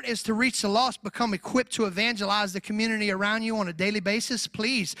your heart is to reach the lost, become equipped to evangelize the community around you on a daily basis,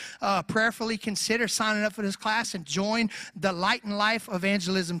 please prayerfully consider signing up for this class and join the Light and Life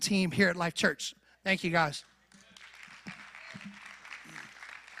Evangelism team here at Life Church. Thank you, guys.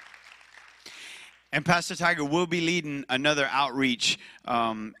 And Pastor Tiger will be leading another outreach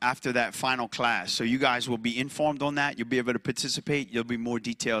after that final class. So you guys will be informed on that. You'll be able to participate. There'll be more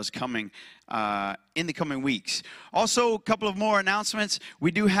details coming in the coming weeks. Also, a couple of more announcements.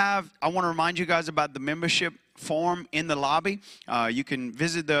 I want to remind you guys about the membership form in the lobby. You can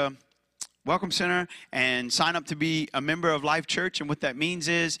visit the Welcome Center and sign up to be a member of Life Church. And what that means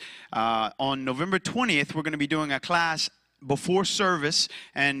is on November 20th, we're going to be doing a class before service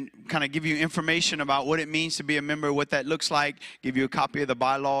and kind of give you information about what it means to be a member, what that looks like, give you a copy of the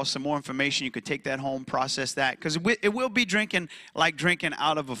bylaws, some more information. You could take that home, process that, because it will be drinking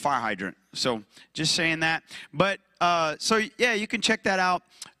out of a fire hydrant. So just saying that. But so yeah, you can check that out.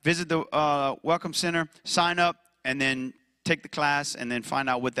 Visit the Welcome Center, sign up, and then take the class, and then find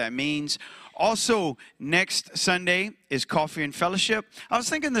out what that means. Also, next Sunday is Coffee and Fellowship. I was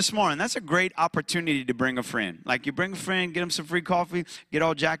thinking this morning, that's a great opportunity to bring a friend. Like, you bring a friend, get them some free coffee, get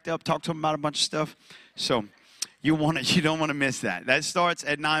all jacked up, talk to them about a bunch of stuff. So you don't want to miss that. That starts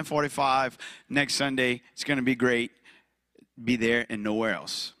at 9:45 next Sunday. It's going to be great. Be there and nowhere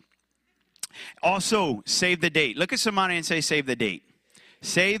else. Also, save the date. Look at somebody and say, save the date.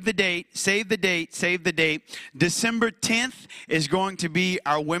 Save the date, save the date, save the date. December 10th is going to be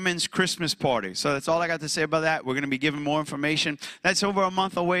our women's Christmas party. So that's all I got to say about that. We're going to be giving more information. That's over a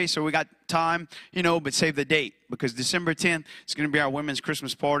month away, so we got time, but save the date, because December 10th is going to be our women's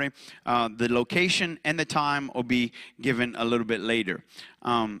Christmas party. The location and the time will be given a little bit later.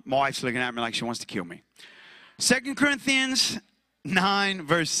 My wife's looking at me like she wants to kill me. 2 Corinthians 9,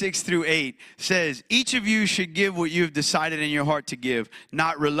 verse 6 through 8 says, each of you should give what you have decided in your heart to give,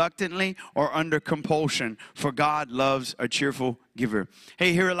 not reluctantly or under compulsion, for God loves a cheerful giver.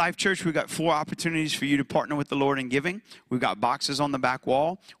 Hey, here at Life Church, we've got 4 opportunities for you to partner with the Lord in giving. We've got boxes on the back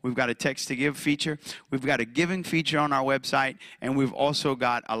wall. We've got a text to give feature. We've got a giving feature on our website. And we've also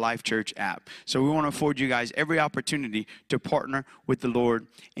got a Life Church app. So we want to afford you guys every opportunity to partner with the Lord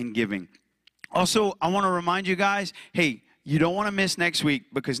in giving. Also, I want to remind you guys, hey, you don't want to miss next week,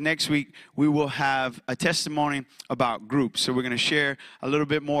 because next week we will have a testimony about groups. So we're going to share a little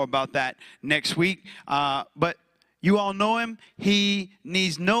bit more about that next week. But you all know him. He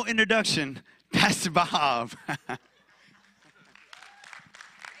needs no introduction. Pastor Bob.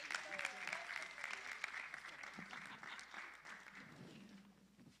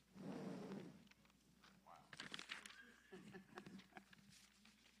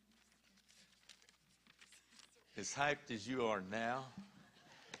 As hyped as you are now,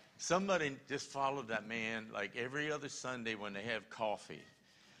 somebody just followed that man like every other Sunday when they have coffee.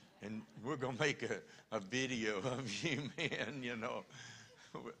 And we're going to make a video of you, man,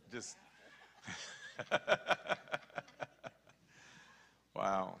 just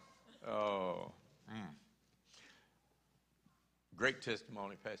wow. Oh, great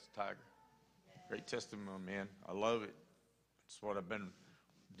testimony, Pastor Tiger. Great testimony, man. I love it. It's what I've been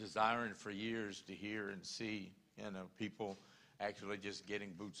desiring for years to hear and see. People actually just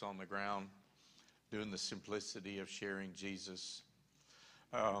getting boots on the ground, doing the simplicity of sharing Jesus.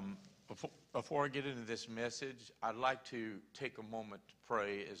 Before I get into this message, I'd like to take a moment to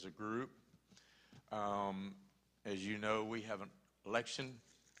pray as a group. As you know, we have an election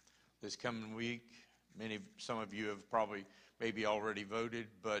this coming week. Some of you have probably maybe already voted,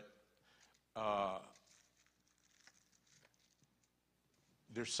 but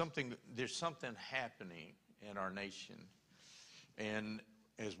there's something happening in our nation. And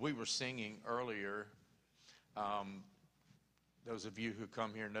as we were singing earlier, those of you who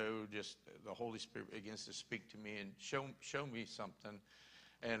come here know just the Holy Spirit begins to speak to me and show me something.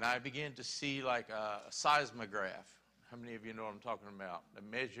 And I began to see like a seismograph. How many of you know what I'm talking about? It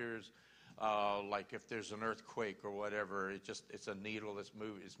measures like if there's an earthquake or whatever, it's a needle that's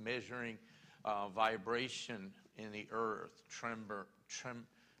moving. It's measuring vibration in the earth,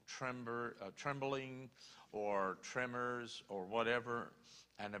 trembling or tremors or whatever.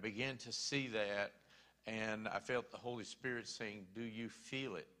 And I began to see that, and I felt the Holy Spirit saying, do you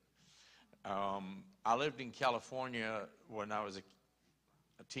feel it? I lived in California when I was a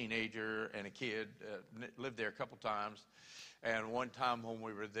teenager and a kid, lived there a couple times. And one time when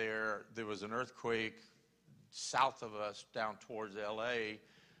we were there was an earthquake south of us down towards L.A.,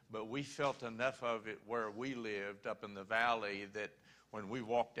 but we felt enough of it where we lived up in the valley that when we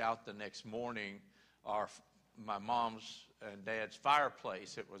walked out the next morning, my mom's and dad's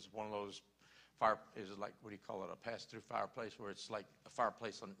fireplace, it was one of those is like, what do you call it, a pass-through fireplace, where it's like a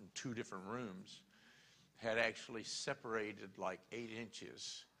fireplace in 2 different rooms, had actually separated like 8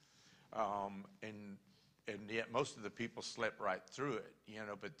 inches. And yet most of the people slept right through it,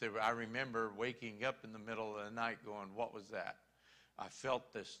 but I remember waking up in the middle of the night going, what was that? I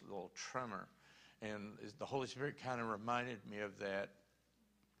felt this little tremor. And the Holy Spirit kind of reminded me of that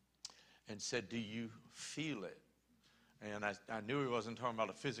and said, do you feel it? And I knew he wasn't talking about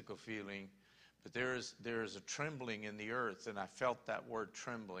a physical feeling, but there is a trembling in the earth, and I felt that word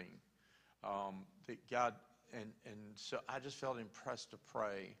trembling. That God, and so I just felt impressed to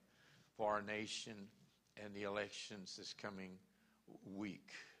pray for our nation and the elections this coming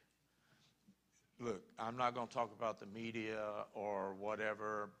week. Look, I'm not going to talk about the media or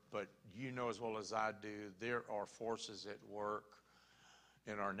whatever, but you know as well as I do, there are forces at work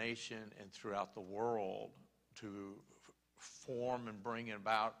in our nation and throughout the world to form and bring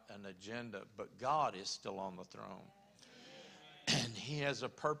about an agenda, but God is still on the throne. And he has a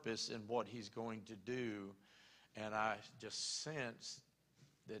purpose in what he's going to do. And I just sense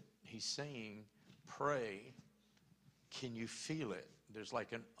that he's saying, pray. Can you feel it? There's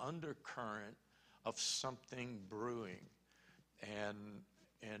like an undercurrent of something brewing. And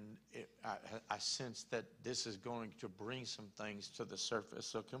I sense that this is going to bring some things to the surface.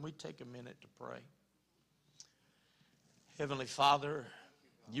 So can we take a minute to pray? Heavenly Father,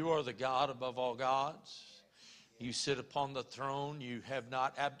 you are the God above all gods. You sit upon the throne. You have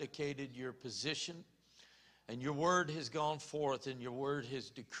not abdicated your position. And your word has gone forth and your word has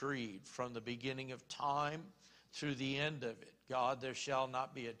decreed from the beginning of time through the end of it. God, there shall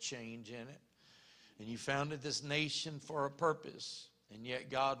not be a change in it. And you founded this nation for a purpose. And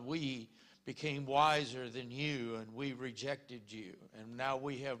yet, God, we became wiser than you and we rejected you. And now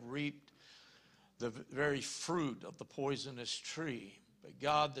we have reaped the very fruit of the poisonous tree. But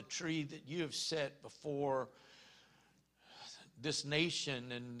God, the tree that you have set before this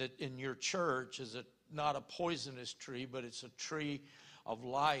nation and that in your church is not a poisonous tree, but it's a tree of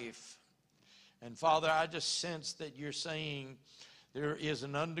life. And Father, I just sense that you're saying there is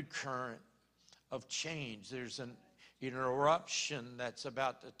an undercurrent of change. There's an eruption that's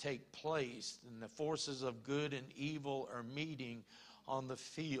about to take place, and the forces of good and evil are meeting on the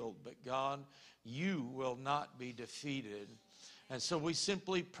field. But God, you will not be defeated. And so we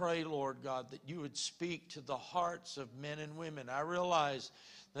simply pray, Lord God, that you would speak to the hearts of men and women. I realize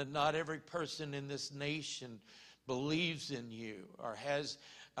that not every person in this nation believes in you or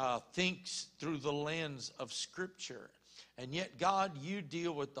thinks through the lens of Scripture. And yet, God, you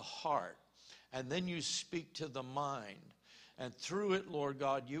deal with the heart, and then you speak to the mind. And through it, Lord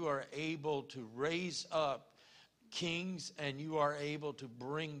God, you are able to raise up kings, and you are able to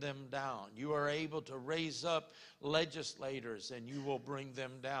bring them down. You are able to raise up legislators, and you will bring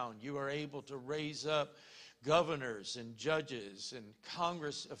them down. You are able to raise up governors and judges and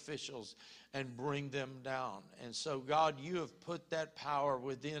Congress officials and bring them down. And so, God, you have put that power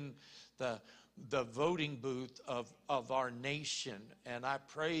within the voting booth of our nation. And I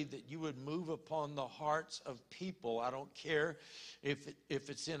pray that you would move upon the hearts of people. I don't care if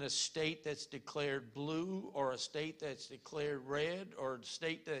it's in a state that's declared blue or a state that's declared red or a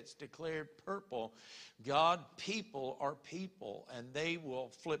state that's declared purple. God, people are people, and they will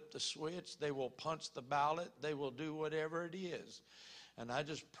flip the switch. They will punch the ballot. They will do whatever it is. And I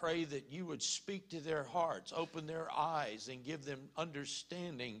just pray that you would speak to their hearts, open their eyes, and give them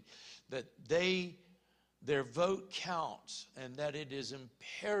understanding that their vote counts, and that it is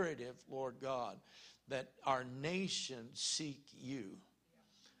imperative, Lord God, that our nation seek you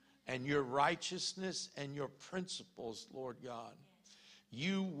and your righteousness and your principles, Lord God.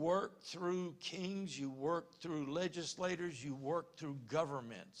 You work through kings, you work through legislators, you work through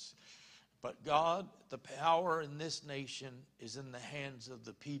governments. But God, the power in this nation is in the hands of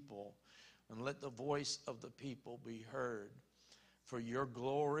the people. And let the voice of the people be heard. For your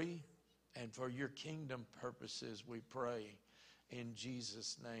glory and for your kingdom purposes, we pray. In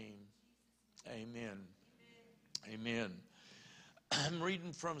Jesus' name, amen. Amen. I'm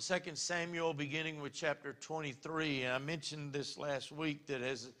reading from 2 Samuel, beginning with chapter 23. And I mentioned this last week, that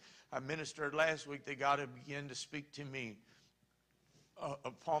as I ministered last week, that God had begun to speak to me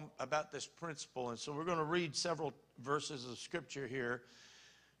about this principle. And so we're going to read several verses of scripture here.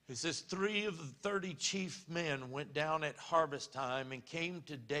 It says, 3 of the 30 chief men went down at harvest time and came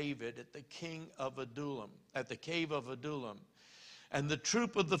to David at the cave of Adullam. And the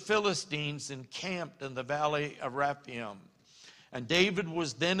troop of the Philistines encamped in the valley of Rephaim. And David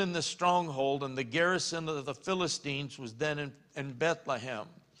was then in the stronghold, and the garrison of the Philistines was then in Bethlehem.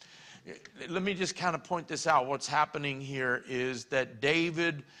 Let me just kind of point this out. What's happening here is that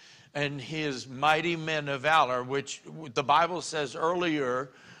David and his mighty men of valor, which the Bible says earlier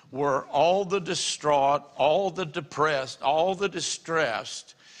were all the distraught, all the depressed, all the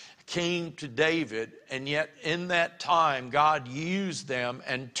distressed, came to David. And yet in that time, God used them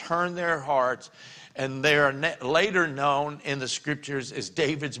and turned their hearts. And they are later known in the scriptures as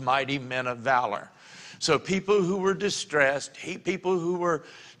David's mighty men of valor. So people who were distressed, people who were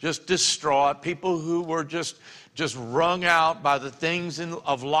just distraught, people who were just just wrung out by the things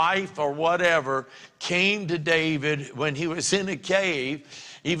of life or whatever, came to David when he was in a cave.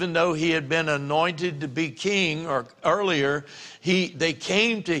 Even though he had been anointed to be king or earlier, they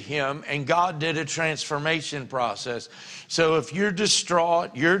came to him, and God did a transformation process. So if you're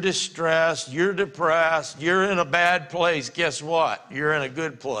distraught, you're distressed, you're depressed, you're in a bad place, guess what? You're in a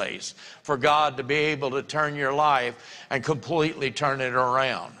good place for God to be able to turn your life and completely turn it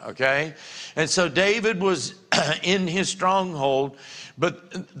around, okay? And so David was in his stronghold,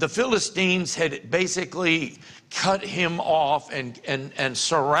 but the Philistines had basically cut him off and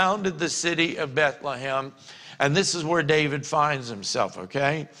surrounded the city of Bethlehem. And this is where David finds himself,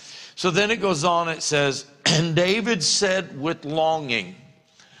 okay? So then it goes on, it says, and David said with longing,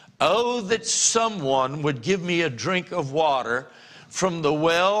 oh, that someone would give me a drink of water from the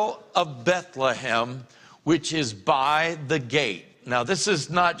well of Bethlehem, which is by the gate. Now, this is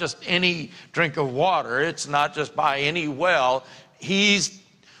not just any drink of water. It's not just by any well. He's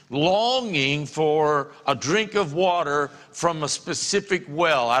longing for a drink of water from a specific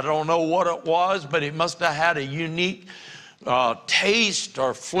well. I don't know what it was, but it must have had a unique taste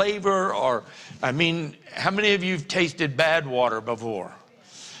or flavor. Or, I mean, how many of you have tasted bad water before?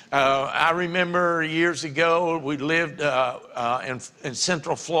 I remember years ago, we lived in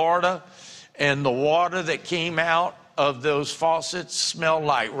Central Florida, and the water that came out of those faucets smelled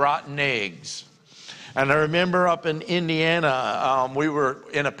like rotten eggs. And I remember up in Indiana, we were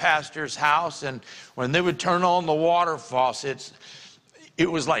in a pastor's house, and when they would turn on the water faucets,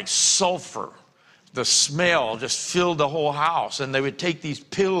 it was like sulfur. The smell just filled the whole house, and they would take these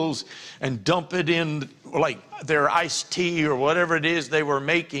pills and dump it in like their iced tea or whatever it is they were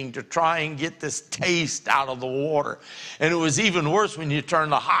making to try and get this taste out of the water. And it was even worse when you turn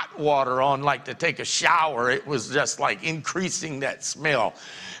the hot water on, like to take a shower. It was just like increasing that smell.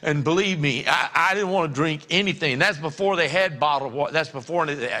 And believe me, I didn't want to drink anything. That's before they had bottled water. That's before,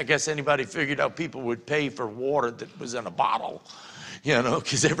 I guess, anybody figured out people would pay for water that was in a bottle, you know,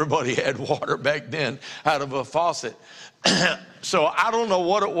 because everybody had water back then out of a faucet. So I don't know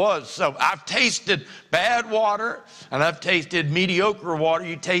what it was. So I've tasted bad water, and I've tasted mediocre water.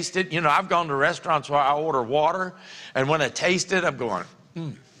 You taste it. You know, I've gone to restaurants where I order water, and when I taste it, I'm going,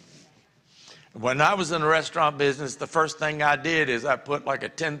 When I was in the restaurant business, the first thing I did is I put like a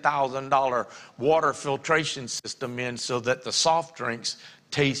 $10,000 water filtration system in so that the soft drinks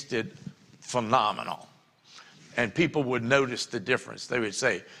tasted phenomenal. And people would notice the difference. They would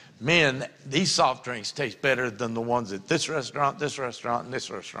say, man, these soft drinks taste better than the ones at this restaurant, and this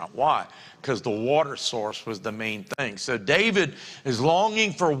restaurant. Why? Because the water source was the main thing. So David is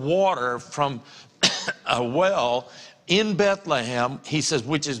longing for water from a well in Bethlehem, he says,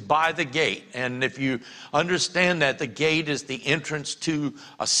 which is by the gate. And if you understand that, the gate is the entrance to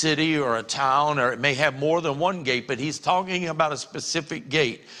a city or a town, or it may have more than one gate, but he's talking about a specific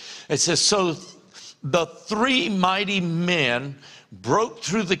gate. It says, so the three mighty men broke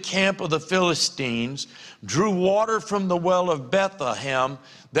through the camp of the Philistines, drew water from the well of Bethlehem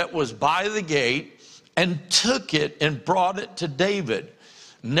that was by the gate, and took it and brought it to David.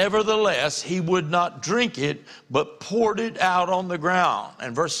 Nevertheless, he would not drink it, but poured it out on the ground.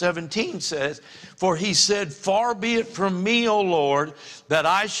 And verse 17 says, for he said, far be it from me, O Lord, that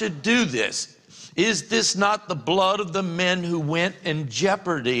I should do this. Is this not the blood of the men who went in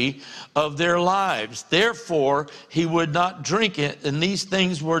jeopardy of their lives? Therefore, he would not drink it. And these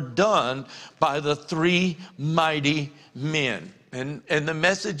things were done by the three mighty men. And the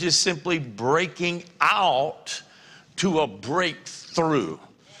message is simply breaking out to a breakthrough.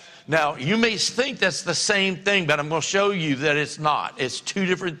 Now, you may think that's the same thing, but I'm going to show you that it's not. It's two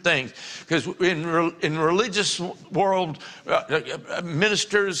different things. Because in religious world,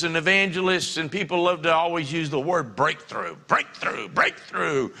 ministers and evangelists and people love to always use the word breakthrough, breakthrough,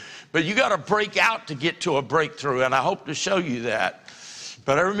 breakthrough. But you got to break out to get to a breakthrough, and I hope to show you that.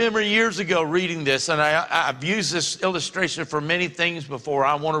 But I remember years ago reading this, and I've used this illustration for many things before.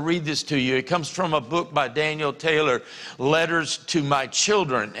 I want to read this to you. It comes from a book by Daniel Taylor, Letters to My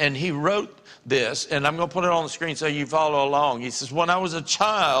Children. And he wrote this, and I'm going to put it on the screen so you follow along. He says, when I was a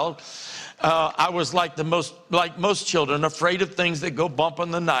child, I was like most children, afraid of things that go bump in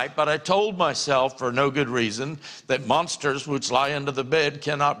the night. But I told myself, for no good reason, that monsters which lie under the bed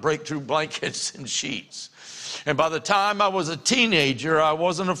cannot break through blankets and sheets. And by the time I was a teenager, I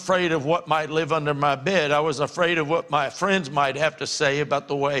wasn't afraid of what might live under my bed. I was afraid of what my friends might have to say about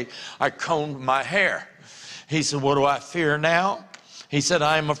the way I combed my hair. He said, what do I fear now? He said,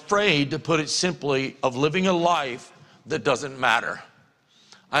 I am afraid, to put it simply, of living a life that doesn't matter.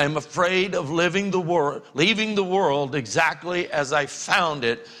 I am afraid of leaving the world exactly as I found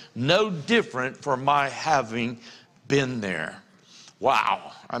it, no different for my having been there.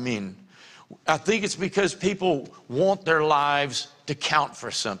 Wow. I mean, I think it's because people want their lives to count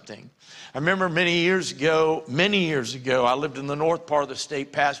for something. I remember many years ago, I lived in the north part of the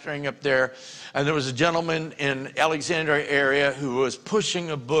state, pastoring up there, and there was a gentleman in Alexandria area who was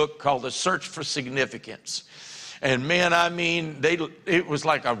pushing a book called The Search for Significance. And man, I mean, it was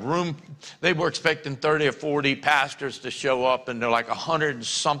like a room. They were expecting 30 or 40 pastors to show up, and they're like 100 and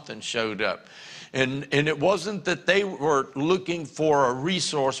something showed up. And it wasn't that they were looking for a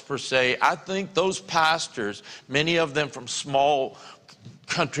resource per se. I think those pastors, many of them from small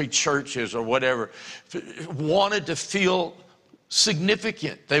country churches or whatever, wanted to feel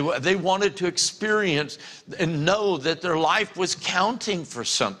significant. They wanted to experience and know that their life was counting for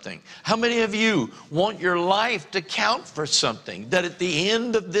something. How many of you want your life to count for something? That at the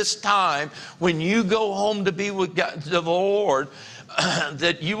end of this time, when you go home to be with God, the Lord,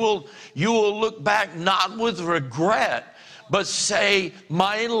 that you will look back not with regret, but say,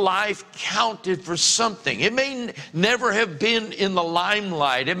 my life counted for something. It may never have been in the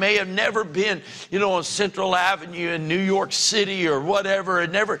limelight. It may have never been, on Central Avenue in New York City or whatever.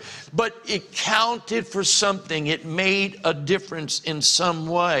 But it counted for something. It made a difference in some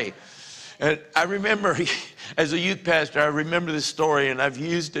way. And I remember, as a youth pastor, I remember this story, and I've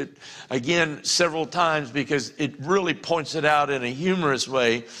used it again several times because it really points it out in a humorous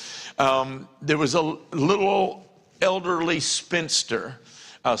way. There was a little elderly spinster.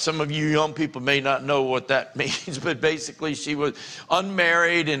 Some of you young people may not know what that means, but basically she was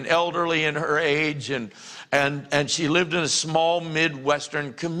unmarried and elderly in her age, and she lived in a small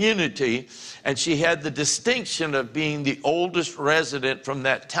Midwestern community, and she had the distinction of being the oldest resident from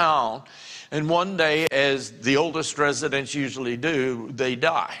that town. And one day, as the oldest residents usually do, they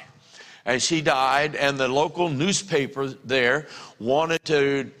die. And she died, and the local newspaper there wanted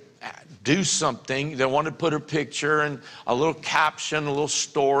to do something. They wanted to put her picture and a little caption, a little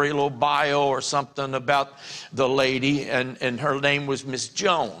story, a little bio or something about the lady. And her name was Miss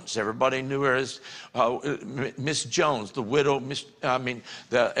Jones. Everybody knew her as Miss Jones, the widow,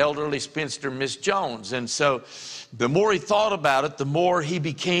 the elderly spinster Miss Jones. And so the more he thought about it, the more he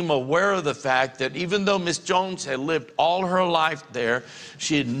became aware of the fact that even though Miss Jones had lived all her life there,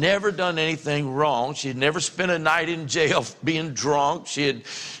 she had never done anything wrong. She had never spent a night in jail being drunk. She'd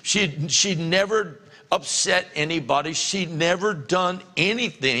never upset anybody. She'd never done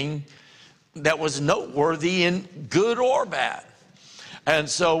anything that was noteworthy in good or bad. And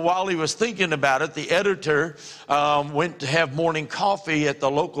so while he was thinking about it, the editor went to have morning coffee at the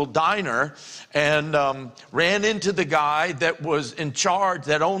local diner and ran into the guy that was in charge,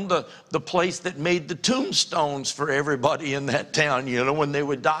 that owned the place that made the tombstones for everybody in that town, when they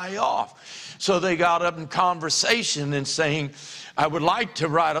would die off. So they got up in conversation and saying, I would like to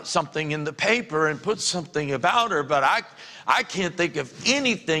write up something in the paper and put something about her, but I can't think of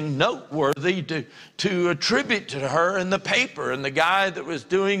anything noteworthy to attribute to her in the paper. And the guy that was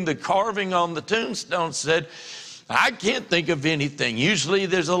doing the carving on the tombstone said, I can't think of anything. Usually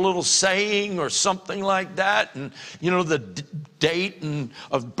there's a little saying or something like that, and the date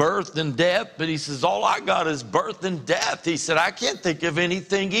of birth and death. But he says, all I got is birth and death. He said, I can't think of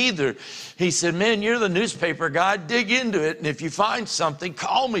anything either. He said, man, you're the newspaper guy. Dig into it, and if you find something,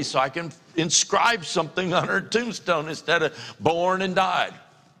 call me so I can inscribe something on her tombstone instead of born and died.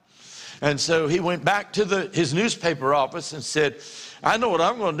 And so he went back to his newspaper office and said, I know what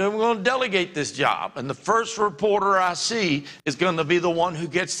I'm going to do. I'm going to delegate this job. And the first reporter I see is going to be the one who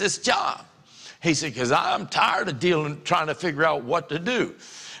gets this job. He said, because I'm tired of trying to figure out what to do.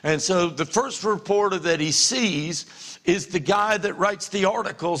 And so the first reporter that he sees is the guy that writes the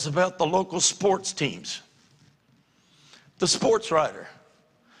articles about the local sports teams, the sports writer.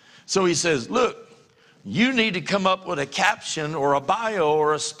 So he says, look, you need to come up with a caption or a bio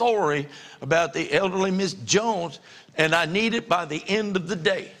or a story about the elderly Miss Jones, and I need it by the end of the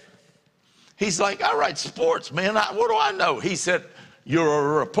day. He's like, I write sports, man. What do I know? He said, you're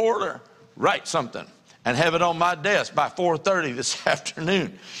a reporter. Write something and have it on my desk by 4:30 this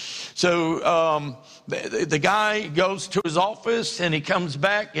afternoon. So the guy goes to his office and he comes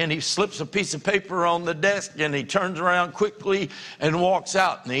back and he slips a piece of paper on the desk and he turns around quickly and walks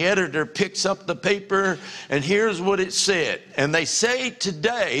out. And the editor picks up the paper and here's what it said. And they say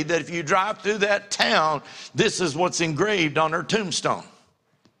today that if you drive through that town, this is what's engraved on her tombstone.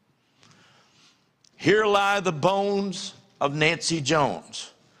 Here lie the bones of Nancy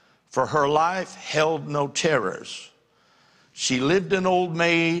Jones, for her life held no terrors. She lived an old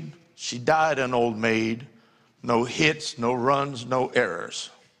maid, she died an old maid, no hits, no runs, no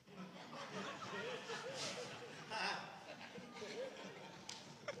errors.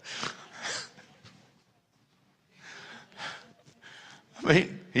 I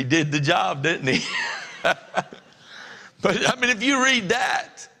mean, he did the job, didn't he? But I mean, if you read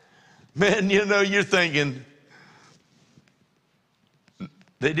that, man, you know, you're thinking,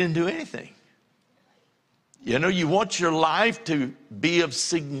 they didn't do anything. You know, you want your life to be of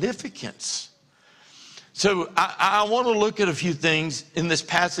significance. So I want to look at a few things in this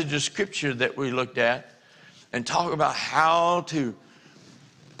passage of scripture that we looked at and talk about how to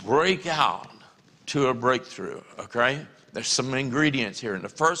break out to a breakthrough, okay? There's some ingredients here. And the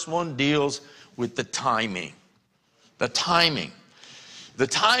first one deals with the timing. The timing. The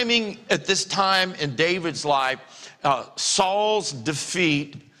timing at this time in David's life, Saul's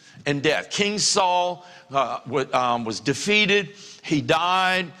defeat and death. King Saul was defeated. He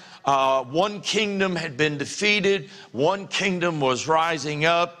died. One kingdom had been defeated. One kingdom was rising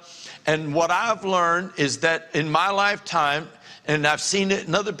up. And what I've learned is that in my lifetime, and I've seen it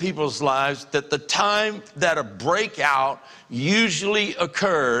in other people's lives, that the time that a breakout usually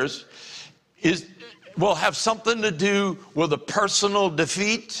occurs will have something to do with a personal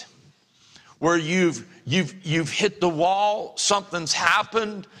defeat, where you've hit the wall, something's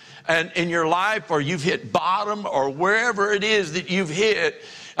happened and in your life, or you've hit bottom, or wherever it is that you've hit.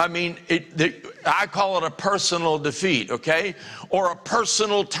 I mean, I call it a personal defeat, okay? Or a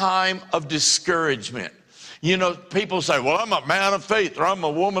personal time of discouragement. You know, people say, well, I'm a man of faith, or I'm a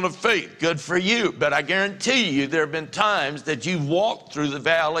woman of faith. Good for you. But I guarantee you there have been times that you've walked through the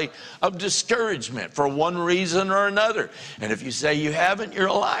valley of discouragement for one reason or another. And if you say you haven't, you're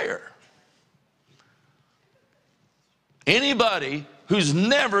a liar. Anybody who's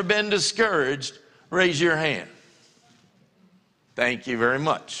never been discouraged, raise your hand. Thank you very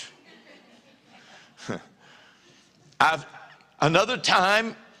much. Another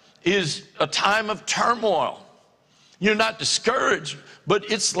time is a time of turmoil. You're not discouraged, but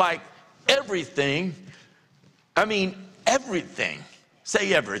it's like everything. I mean, everything.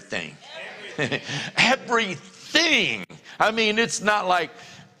 Say everything. Everything. I mean, it's not like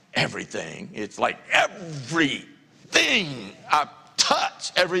everything. It's like everything I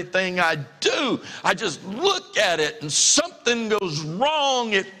touch, everything I do. I just look at it and something goes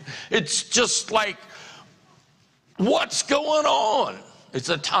wrong. It's just like, what's going on? It's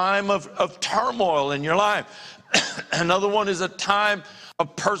a time of turmoil in your life. Another one is a time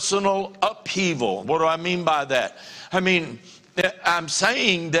of personal upheaval. What do I mean by that? I mean, I'm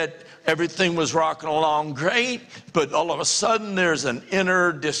saying that everything was rocking along great, but all of a sudden there's an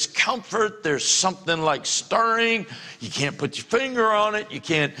inner discomfort. There's something like stirring. You can't put your finger on it.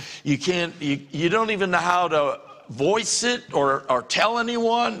 You don't even know how to voice it or tell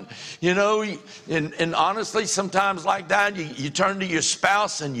anyone, you know. And honestly, sometimes like that, you turn to your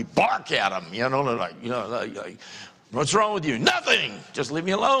spouse and you bark at them, you know, like what's wrong with you? Nothing. Just leave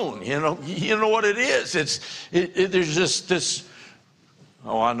me alone. You know what it is. There's just this.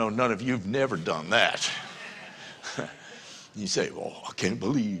 Oh, I know none of you've never done that. You say, well, I can't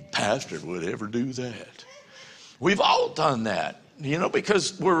believe pastor would ever do that. We've all done that, you know,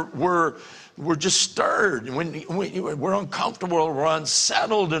 because we're just stirred. When we're uncomfortable, we're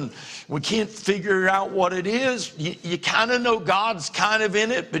unsettled, and we can't figure out what it is. You kind of know God's kind of in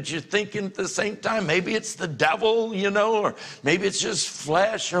it, but you're thinking at the same time, maybe it's the devil, you know, or maybe it's just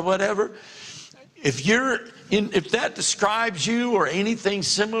flesh or whatever. If that describes you or anything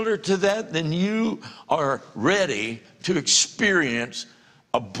similar to that, then you are ready to experience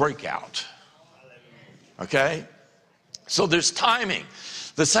a breakout. Okay? So there's timing.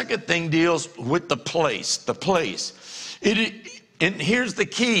 The second thing deals with the place. The place. And here's the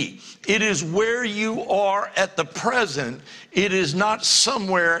key. It is where you are at the present. It is not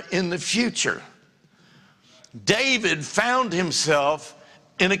somewhere in the future. David found himself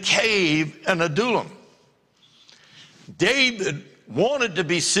in a cave in Adullam. David wanted to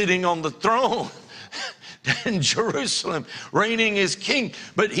be sitting on the throne in Jerusalem, reigning as king,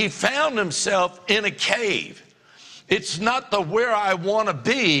 but he found himself in a cave. It's not the where I want to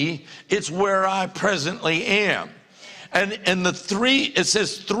be, it's where I presently am. And it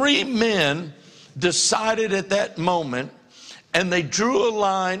says three men decided at that moment, and they drew a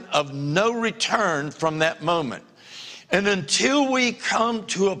line of no return from that moment. And until we come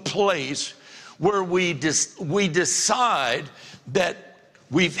to a place where we decide that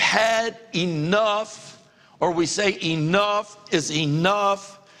we've had enough, or we say enough is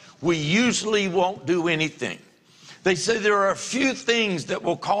enough, we usually won't do anything. They say there are a few things that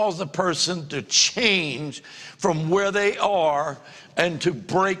will cause a person to change from where they are and to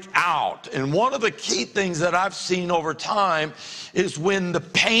break out. And one of the key things that I've seen over time is when the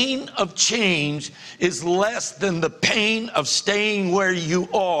pain of change is less than the pain of staying where you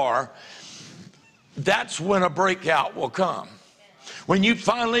are, that's when a breakout will come. When you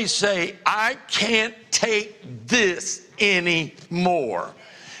finally say, I can't take this anymore,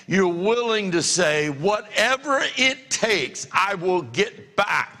 you're willing to say, whatever it takes, I will get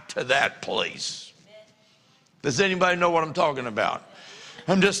back to that place. Does anybody know what I'm talking about?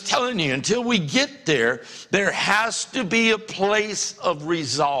 I'm just telling you, until we get there, there has to be a place of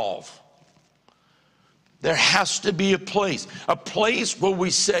resolve. There has to be a place where we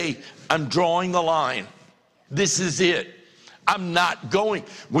say, I'm drawing the line. This is it. I'm not going.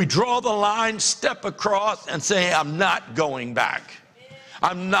 We draw the line, step across, and say, I'm not going back.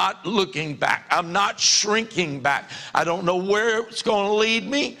 I'm not looking back. I'm not shrinking back. I don't know where it's going to lead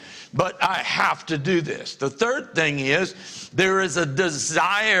me, but I have to do this. The third thing is there is a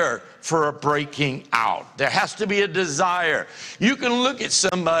desire for a breaking out. There has to be a desire. You can look at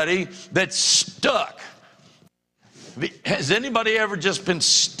somebody that's stuck. Has anybody ever just been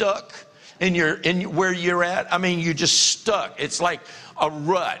stuck in where you're at? I mean, you're just stuck. It's like a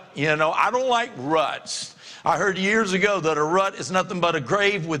rut. You know, I don't like ruts. I heard years ago that a rut is nothing but a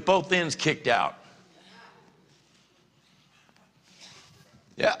grave with both ends kicked out.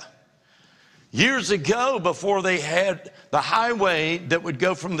 Yeah. Years ago, before they had the highway that would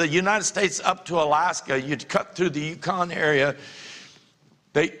go from the United States up to Alaska, you'd cut through the Yukon area.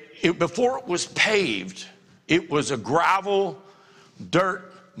 Before it was paved, it was a gravel,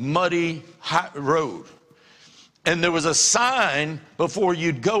 dirt, muddy road. And there was a sign before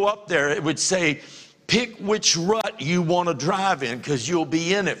you'd go up there. It would say, pick which rut you want to drive in because you'll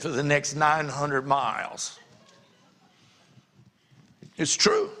be in it for the next 900 miles. It's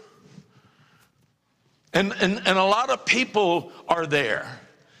true. And a lot of people are there.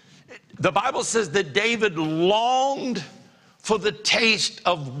 The Bible says that David longed for the taste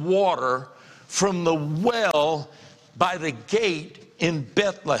of water from the well by the gate in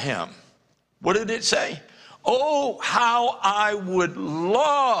Bethlehem. What did it say? Oh, how I would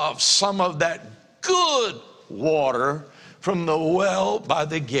love some of that good water from the well by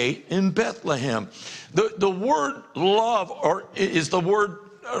the gate in Bethlehem. The word love is the word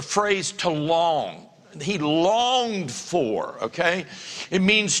phrase to long. He longed for, okay? It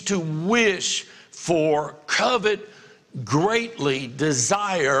means to wish for, covet greatly,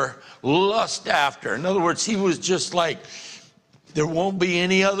 desire, lust after. In other words, he was just like, there won't be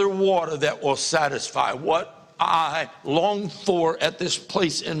any other water that will satisfy what I long for at this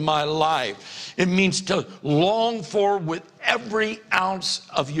place in my life. It means to long for with every ounce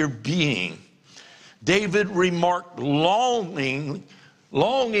of your being. David remarked longingly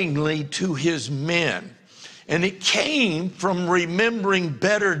to his men, and it came from remembering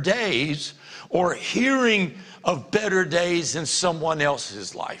better days or hearing of better days in someone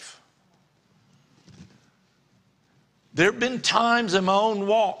else's life. There have been times in my own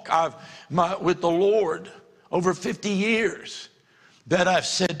walk with the Lord over 50 years that I've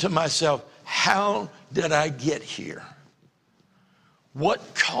said to myself, how did I get here? What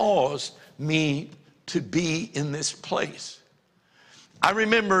caused me to be in this place? I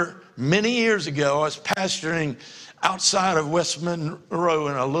remember many years ago, I was pastoring outside of West Monroe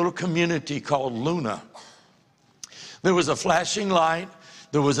in a little community called Luna. There was a flashing light,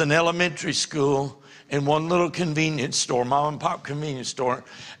 there was an elementary school, and one little convenience store, mom and pop convenience store,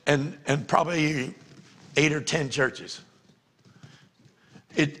 and probably 8 or 10 churches.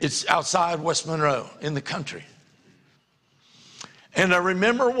 It's outside West Monroe in the country. And I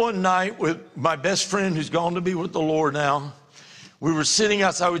remember one night with my best friend who's gone to be with the Lord now. We were sitting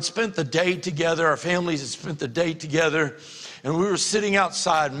outside. We'd spent the day together. Our families had spent the day together. And we were sitting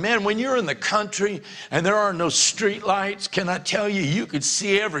outside. Man, when you're in the country and there are no street lights, can I tell you, you could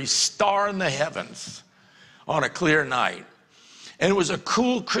see every star in the heavens on a clear night. And it was a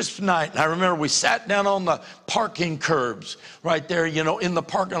cool, crisp night. And I remember we sat down on the parking curbs right there, you know, in the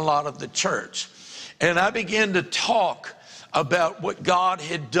parking lot of the church. And I began to talk about what God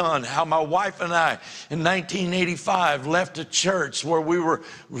had done, how my wife and I in 1985 left a church where we were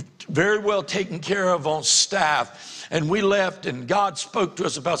very well taken care of on staff. And we left, and God spoke to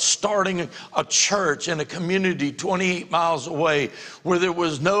us about starting a church in a community 28 miles away where there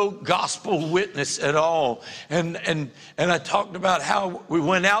was no gospel witness at all. And I talked about how we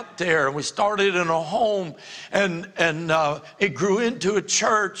went out there and we started in a home, and it grew into a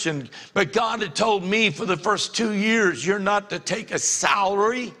church. But God had told me for the first 2 years, you're not to take a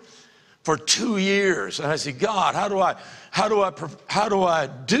salary for 2 years. And I said, God, how do I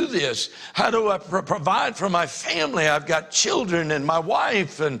do this? How do I provide for my family? I've got children and my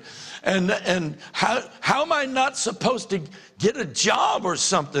wife, and how am I not supposed to get a job or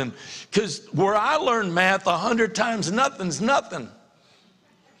something? Because where I learned math 100 times nothing's nothing.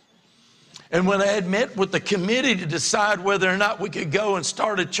 And when I had met with the committee to decide whether or not we could go and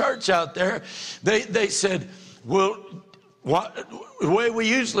start a church out there, they said, well, the way we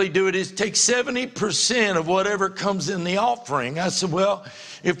usually do it is take 70% of whatever comes in the offering. I said, well,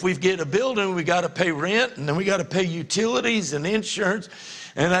 if we get a building, we got to pay rent, and then we got to pay utilities and insurance.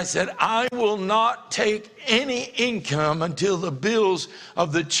 And I said, I will not take any income until the bills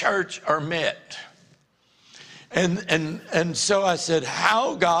of the church are met. And so I said,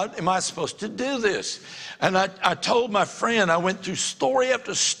 how, God, am I supposed to do this? And I told my friend, I went through story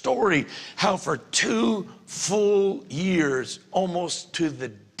after story, how for 2 full years, almost to the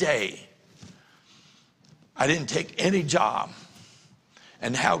day, I didn't take any job,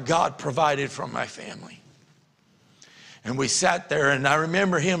 and how God provided for my family. And we sat there, and I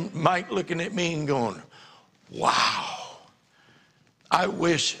remember Mike looking at me and going, wow, I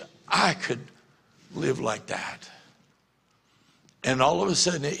wish I could live like that. And all of a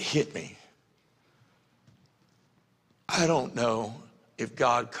sudden it hit me. I don't know if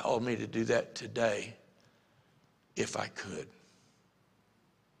God called me to do that today, if I could.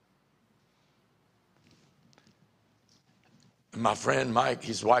 And my friend Mike,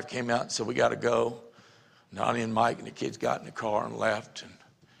 his wife came out and said, we got to go. Donnie and Mike and the kids got in the car and left. And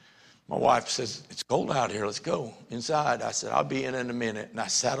my wife says, it's cold out here, let's go inside. I said, I'll be in a minute. And I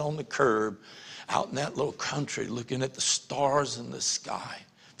sat on the curb out in that little country looking at the stars in the sky.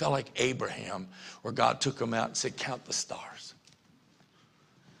 Felt like Abraham, where God took him out and said, count the stars.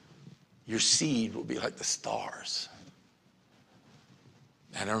 Your seed will be like the stars.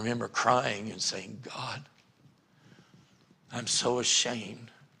 And I remember crying and saying, God, I'm so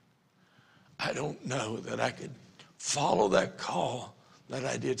ashamed. I don't know that I could follow that call that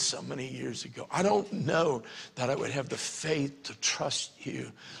I did so many years ago. I don't know that I would have the faith to trust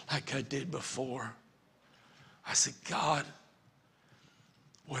you like I did before. I said, God,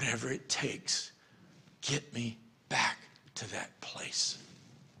 whatever it takes, get me back to that place.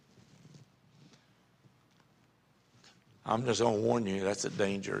 I'm just going to warn you, that's a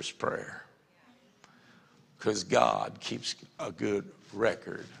dangerous prayer. Because God keeps a good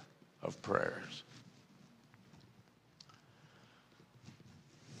record of prayers.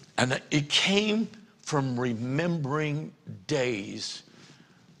 And it came from remembering days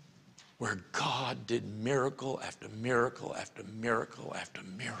where God did miracle after miracle after miracle after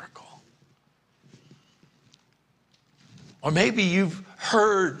miracle. Or maybe you've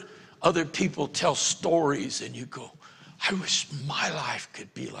heard other people tell stories and you go, I wish my life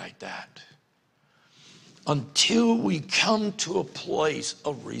could be like that. Until we come to a place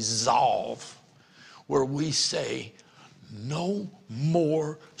of resolve where we say, no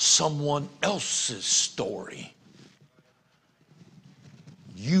more someone else's story.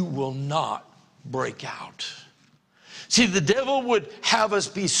 You will not break out. See, the devil would have us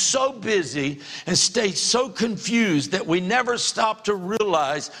be so busy and stay so confused that we never stop to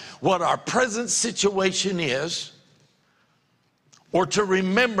realize what our present situation is, or to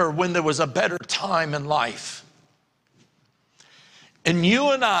remember when there was a better time in life. And you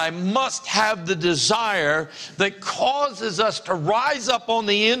and I must have the desire that causes us to rise up on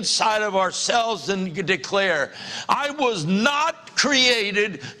the inside of ourselves and declare, I was not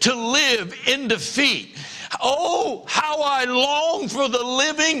created to live in defeat. Oh, how I long for the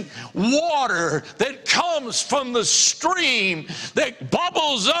living water that comes from the stream that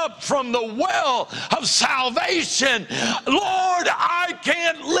bubbles up from the well of salvation. Lord, I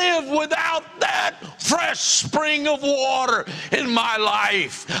can't live without that fresh spring of water in my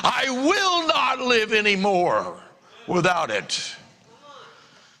life. I will not live anymore without it.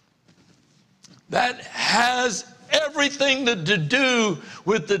 That has everything to do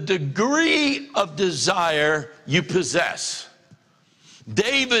with the degree of desire you possess.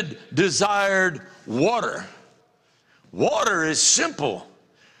 David desired water. Water is simple,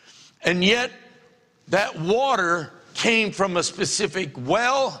 and yet that water came from a specific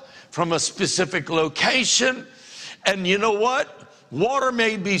well, from a specific location. And you know what? Water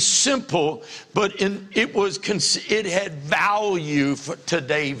may be simple, but it had value to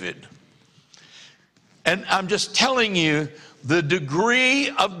David. And I'm just telling you, the degree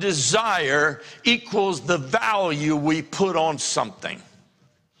of desire equals the value we put on something.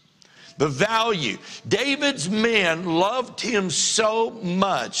 The value. David's men loved him so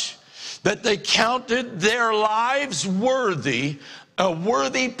much that they counted their lives worthy, a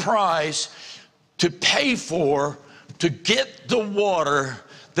worthy price to pay for, to get the water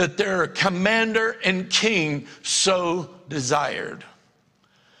that their commander and king so desired.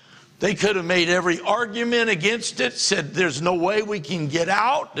 They could have made every argument against it, said there's no way we can get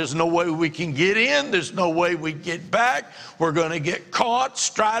out, there's no way we can get in, there's no way we get back, we're going to get caught,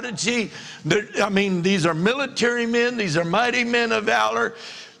 strategy. I mean, these are military men, these are mighty men of valor,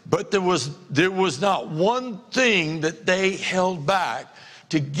 but there was not one thing that they held back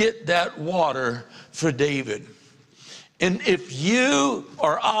to get that water for David. And if you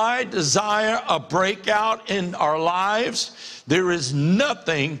or I desire a breakout in our lives, there is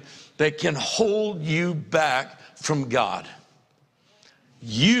nothing that can hold you back from God.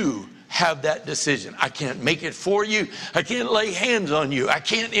 You have that decision. I can't make it for you. I can't lay hands on you. I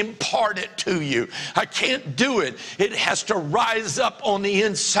can't impart it to you. I can't do it. It has to rise up on the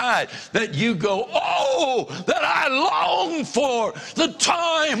inside that you go, oh, that I long for the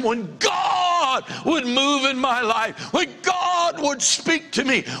time when God would move in my life, when God would speak to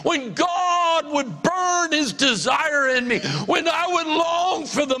me, when God would burn his desire in me, when I would long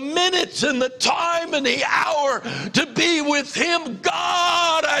for the minutes and the time and the hour to be with him.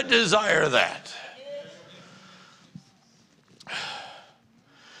 God, I desire that.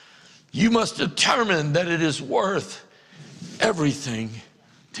 You must determine that it is worth everything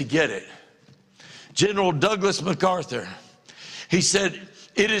to get it. General Douglas MacArthur, he said,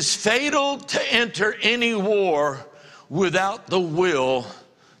 it is fatal to enter any war without the will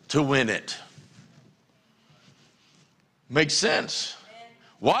to win it. Makes sense.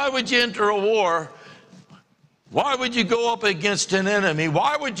 Why would you enter a war? Why would you go up against an enemy?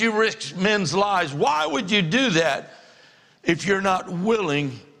 Why would you risk men's lives? Why would you do that if you're not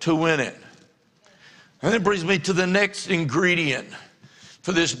willing to win it? And that brings me to the next ingredient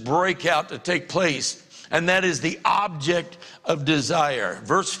for this breakout to take place, and that is the object of desire.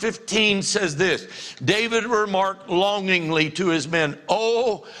 Verse 15 says this, David remarked longingly to his men,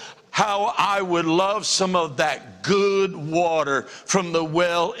 oh, how I would love some of that good water from the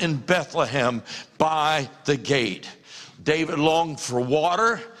well in Bethlehem by the gate. David longed for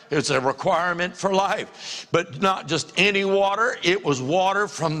water. It's a requirement for life. But not just any water. It was water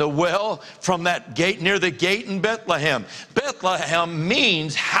from the well, from that gate, near the gate in Bethlehem. Bethlehem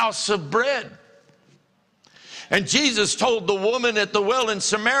means house of bread. And Jesus told the woman at the well in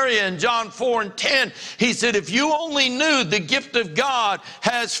Samaria in John 4:10, he said, if you only knew the gift of God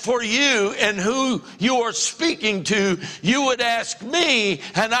has for you and who you are speaking to, you would ask me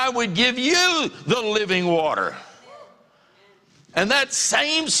and I would give you the living water. And that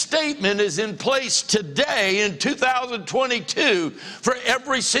same statement is in place today in 2022 for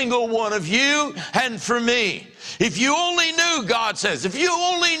every single one of you and for me. If you only knew, God says, if you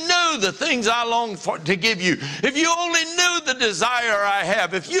only knew the things I long for to give you, if you only knew the desire I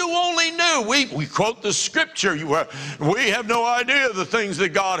have, if you only knew, we quote the scripture, we have no idea the things that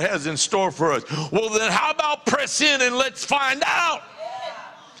God has in store for us. Well, then how about press in and let's find out?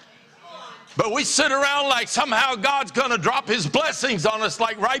 But we sit around like somehow God's going to drop his blessings on us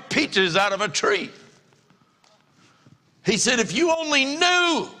like ripe peaches out of a tree. He said, if you only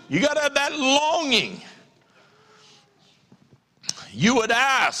knew, you got to have that longing. You would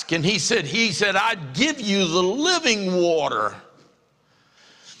ask, and he said, I'd give you the living water.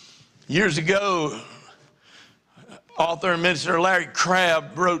 Years ago, author and minister Larry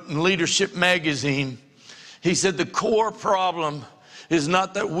Crabb wrote in Leadership Magazine, he said, the core problem is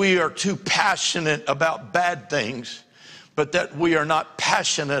not that we are too passionate about bad things, but that we are not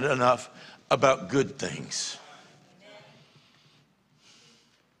passionate enough about good things.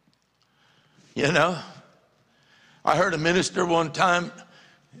 You know, I heard a minister one time,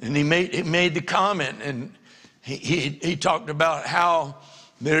 and he made the comment, and he talked about how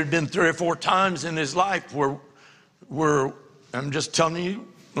there had been 3 or 4 times in his life where I'm just telling you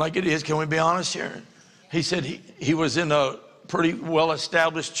like it is. Can we be honest here? He said he was in a pretty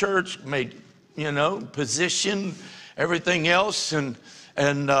well-established church, made, position, everything else, and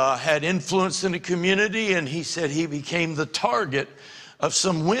had influence in the community. And he said he became the target of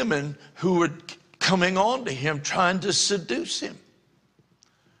some women who were coming on to him, trying to seduce him.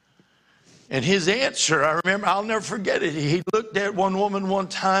 And his answer, I remember, I'll never forget it. He looked at one woman one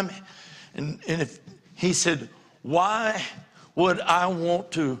time, and he said, why would I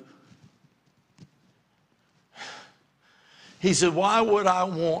want to? He said, why would I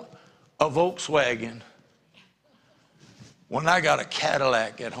want a Volkswagen when I got a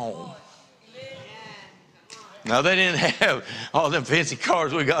Cadillac at home? Now, they didn't have all them fancy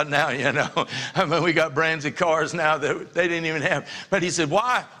cars we got now, I mean, we got brands of cars now that they didn't even have. But he said,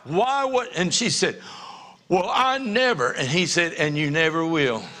 why would, and she said, well, I never, and he said, and you never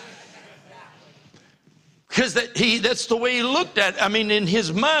will. Because that's the way he looked at it. I mean, in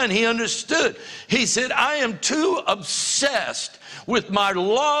his mind, he understood. He said, I am too obsessed with my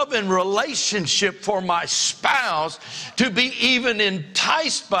love and relationship for my spouse to be even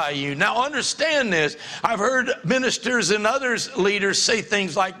enticed by you. Now, understand this. I've heard ministers and others, leaders, say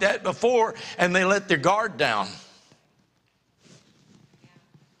things like that before, and they let their guard down.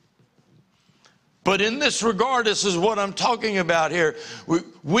 But in this regard, this is what I'm talking about here.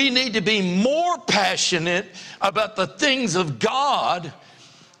 We need to be more passionate about the things of God.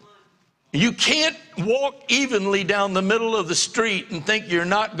 You can't walk evenly down the middle of the street and think you're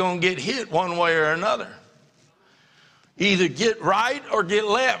not going to get hit one way or another. Either get right or get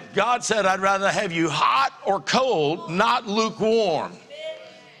left. God said, I'd rather have you hot or cold, not lukewarm.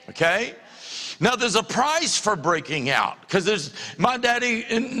 Okay? Now, there's a price for breaking out, because my daddy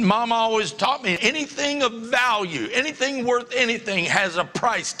and mama always taught me anything of value, anything worth anything has a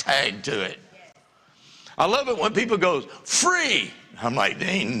price tag to it. I love it when people go, free. I'm like, there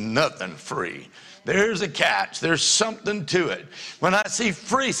ain't nothing free. There's a catch. There's something to it. When I see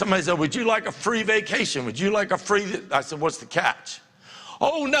free, somebody said, would you like a free vacation? Would you like a free? I said, what's the catch?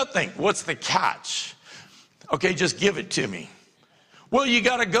 Oh, nothing. What's the catch? Okay, just give it to me. Well, you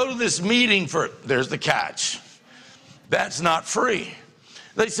got to go to this meeting there's the catch. That's not free.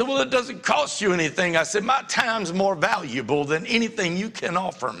 They said, well, it doesn't cost you anything. I said, my time's more valuable than anything you can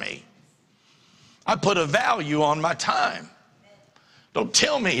offer me. I put a value on my time. Don't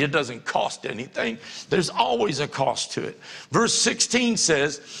tell me it doesn't cost anything. There's always a cost to it. Verse 16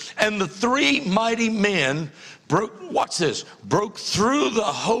 says, and the three mighty men broke through the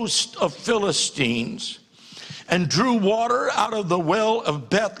host of Philistines and drew water out of the well of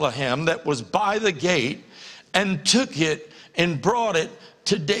Bethlehem that was by the gate, and took it and brought it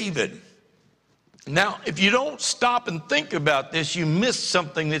to David. Now, if you don't stop and think about this, you miss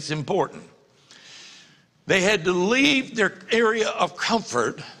something that's important. They had to leave their area of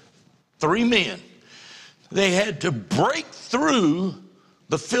comfort, 3 men. They had to break through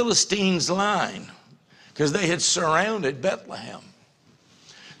the Philistines' line because they had surrounded Bethlehem.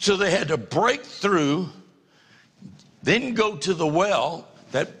 So they had to break through, then go to the well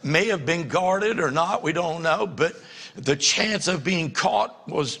that may have been guarded or not, we don't know, but the chance of being caught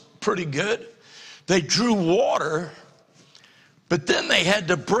was pretty good. They drew water, but then they had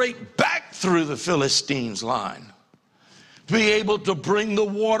to break back through the Philistines' line to be able to bring the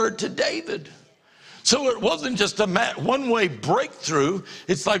water to David. So it wasn't just a one-way breakthrough.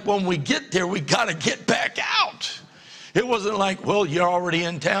 It's like when we get there, we got to get back out. It wasn't like, well, you're already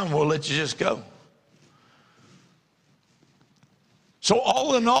in town, we'll let you just go. So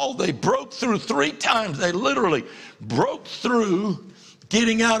all in all, they broke through 3 times. They literally broke through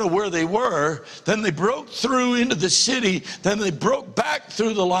getting out of where they were. Then they broke through into the city. Then they broke back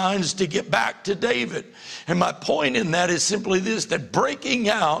through the lines to get back to David. And my point in that is simply this, that breaking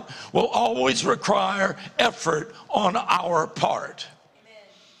out will always require effort on our part.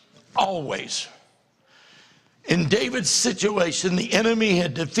 Always. In David's situation, the enemy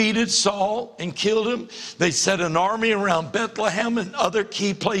had defeated Saul and killed him. They set an army around Bethlehem and other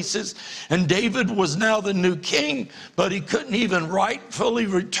key places. And David was now the new king, but he couldn't even rightfully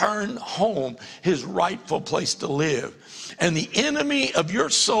return home, his rightful place to live. And the enemy of your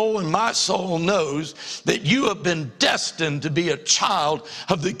soul and my soul knows that you have been destined to be a child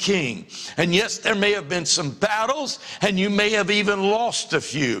of the King. And yes, there may have been some battles, and you may have even lost a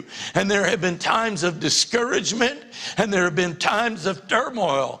few. And there have been times of discouragement, and there have been times of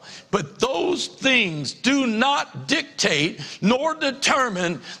turmoil. But those things do not dictate nor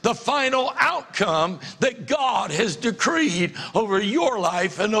determine the final outcome that God has decreed over your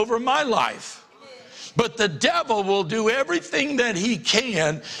life and over my life. But the devil will do everything that he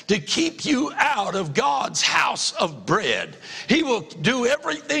can to keep you out of God's house of bread. He will do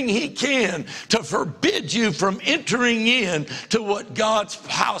everything he can to forbid you from entering in to what God's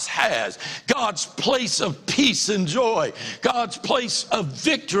house has. God's place of peace and joy. God's place of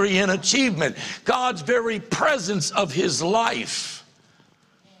victory and achievement. God's very presence of his life.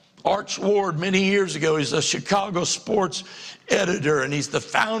 Arch Ward, many years ago, he's a Chicago sports editor, and he's the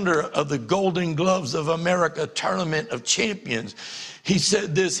founder of the Golden Gloves of America Tournament of Champions. He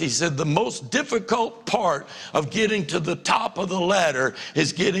said this, he said, the most difficult part of getting to the top of the ladder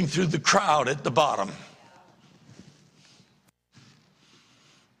is getting through the crowd at the bottom.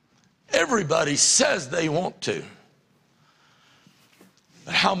 Everybody says they want to,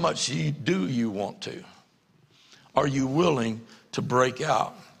 but how much do you want to? Are you willing to break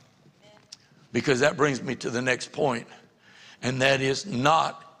out? Because that brings me to the next point, and that is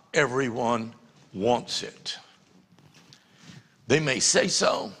not everyone wants it. They may say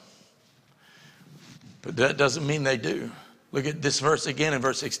so, But that doesn't mean they do. Look at this verse again in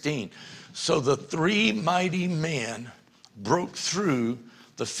verse 16. So the 3 mighty men broke through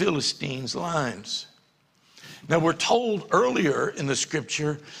the Philistines' lines. Now we're told earlier in the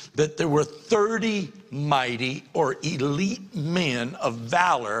scripture that there were 30 mighty or elite men of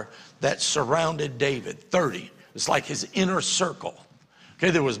valor that surrounded David. 30. It's like his inner circle. Okay,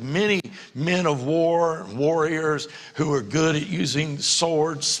 there was many men of war, warriors who were good at using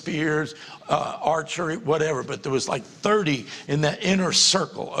swords, spears, archery, whatever. But there was like 30 in that inner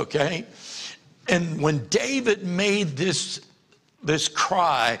circle, okay? And when David made this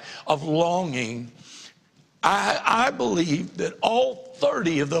cry of longing, I believe that all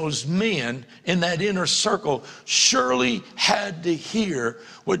 30 of those men in that inner circle surely had to hear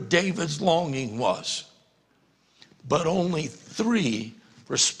what David's longing was. But only 3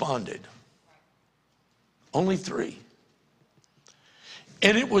 responded. Only 3.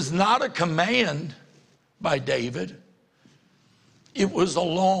 And it was not a command by David. It was a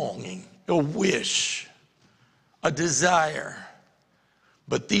longing, a wish, a desire.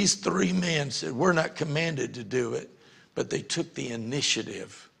 But these 3 men said, we're not commanded to do it, but they took the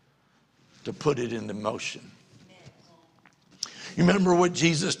initiative to put it into motion. You remember what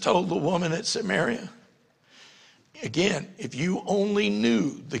Jesus told the woman at Samaria? Again, if you only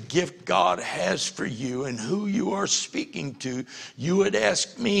knew the gift God has for you and who you are speaking to, you would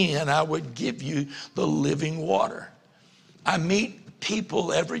ask me and I would give you the living water. I meet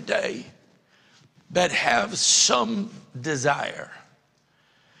people every day that have some desire,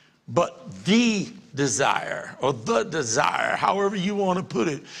 but the desire, or the desire, however you want to put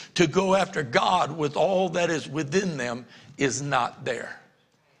it, to go after God with all that is within them is not there.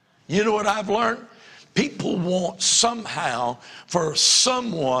 You know what I've learned? People want somehow for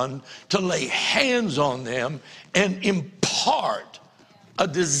someone to lay hands on them and impart a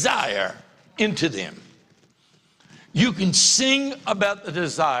desire into them. You can sing about the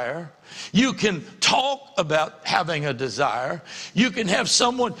desire. You can talk about having a desire. You can have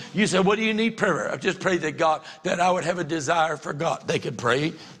someone, you say, what do you need prayer? I've just prayed that God, that I would have a desire for God. They could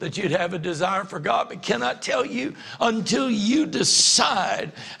pray that you'd have a desire for God, but can I tell you, until you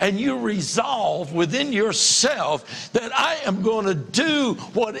decide and you resolve within yourself that I am going to do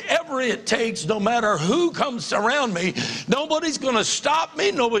whatever it takes, no matter who comes around me, nobody's going to stop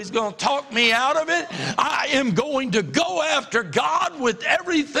me. Nobody's going to talk me out of it. I am going to go after God with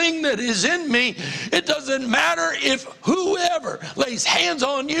everything that is in me. It doesn't matter if whoever lays hands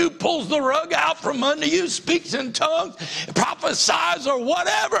on you, pulls the rug out from under you, speaks in tongues, prophesies, or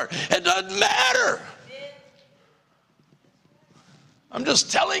whatever. It doesn't matter. I'm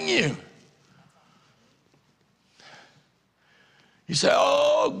just telling you. You say,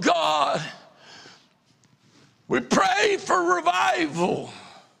 oh God, we pray for revival.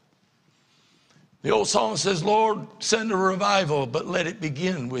 The old song says, Lord, send a revival, but let it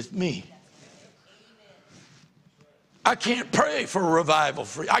begin with me. I can't pray for revival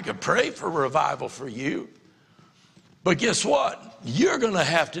for you. I could pray for revival for you. But guess what? You're going to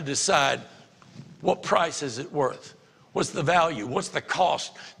have to decide, what price is it worth? What's the value? What's the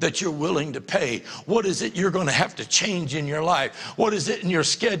cost that you're willing to pay? What is it you're going to have to change in your life? What is it in your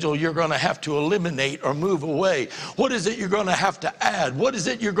schedule you're going to have to eliminate or move away? What is it you're going to have to add? What is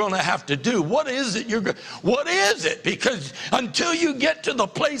it you're going to have to do? What is it? Because until you get to the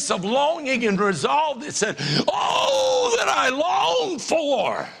place of longing and resolve, it said, oh, that I long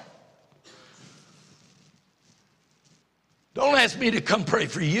for. Don't ask me to come pray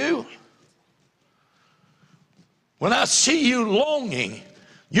for you. When I see you longing,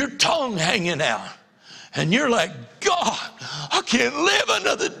 your tongue hanging out, and you're like, God, I can't live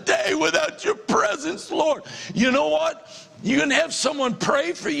another day without your presence, Lord. You know what? You can have someone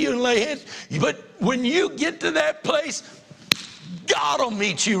pray for you and lay hands, but when you get to that place, God will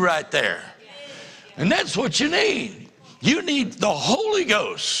meet you right there. And that's what you need. You need the Holy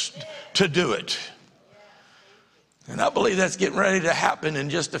Ghost to do it. And I believe that's getting ready to happen in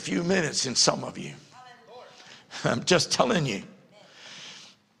just a few minutes in some of you. I'm just telling you.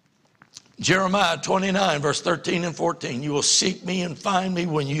 Jeremiah 29, verse 13 and 14. You will seek me and find me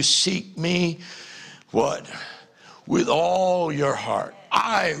when you seek me, what? With all your heart.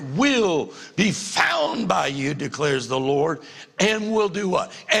 I will be found by you, declares the Lord, and will do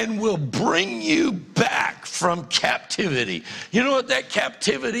what? And will bring you back from captivity. You know what that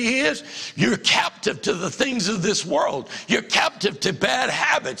captivity is? You're captive to the things of this world. You're captive to bad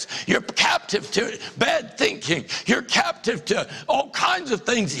habits. You're captive to bad thinking. You're captive to all kinds of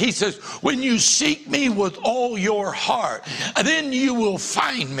things. He says, when you seek me with all your heart, then you will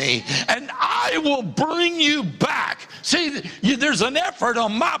find me, and I will bring you back. See, there's an effort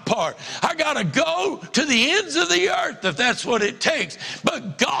on my part. I got to go to the ends of the earth if that's what it takes.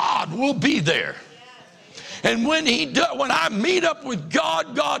 But God will be there. And when I meet up with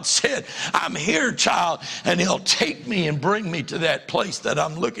God, God said, I'm here, child, and he'll take me and bring me to that place that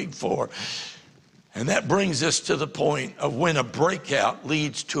I'm looking for. And that brings us to the point of when a breakout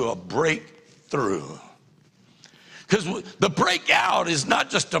leads to a breakthrough. Because the breakout is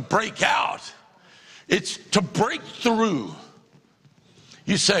not just a breakout. It's to break through.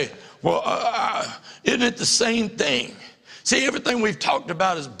 You say, well, isn't it the same thing? See, everything we've talked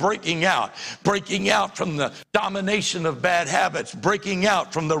about is breaking out from the domination of bad habits, breaking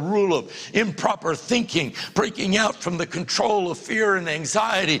out from the rule of improper thinking, breaking out from the control of fear and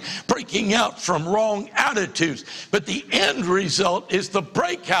anxiety, breaking out from wrong attitudes. But the end result is the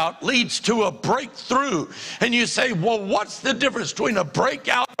breakout leads to a breakthrough. And you say, well, what's the difference between a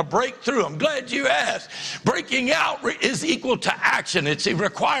breakout and a breakthrough? I'm glad you asked. Breaking out is equal to action. It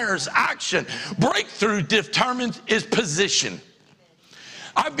requires action. Breakthrough determines is position.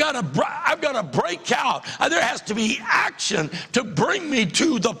 I've got to break out. There has to be action to bring me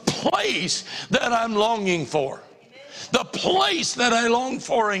to the place that I'm longing for. The place that I long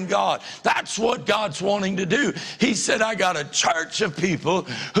for in God. That's what God's wanting to do. He said, I got a church of people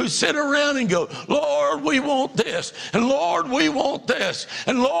who sit around and go, Lord, we want this. And Lord, we want this.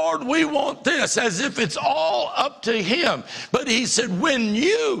 And Lord, we want this. As if it's all up to him. But he said, when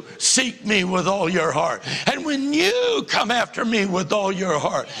you seek me with all your heart, and when you come after me with all your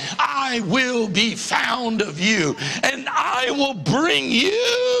heart, I will be found of you. And I will bring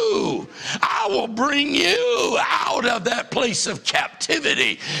you out of that place of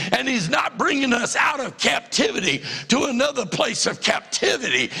captivity. And he's not bringing us out of captivity to another place of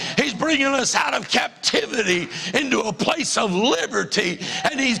captivity. He's bringing us out of captivity into a place of liberty,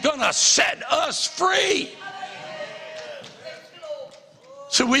 and he's going to set us free.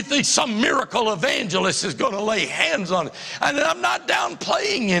 So we think some miracle evangelist is going to lay hands on it. And I'm not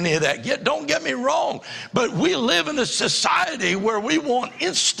downplaying any of that. Don't get me wrong. But we live in a society where we want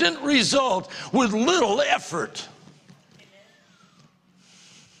instant results with little effort.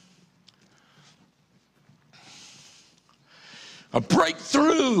 A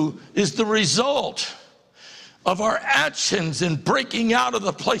breakthrough is the result of our actions in breaking out of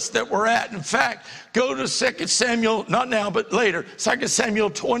the place that we're at. In fact, go to 2 Samuel, not now, but later, 2 Samuel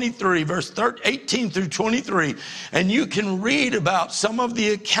 23, verse 18 through 23, and you can read about some of the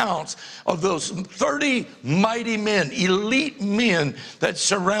accounts of those 30 mighty men, elite men that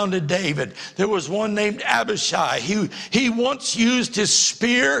surrounded David. There was one named Abishai. He once used his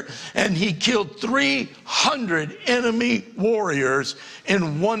spear, and he killed 300 enemy warriors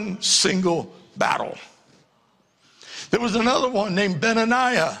in one single battle. There was another one named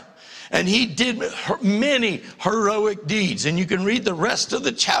Benaniah, and he did many heroic deeds. And you can read the rest of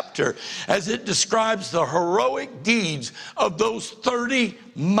the chapter as it describes the heroic deeds of those 30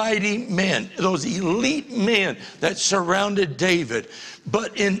 mighty men, those elite men that surrounded David.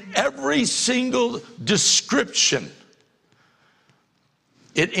 But in every single description,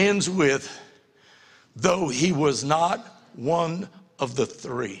 it ends with, though he was not one of the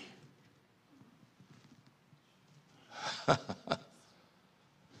three.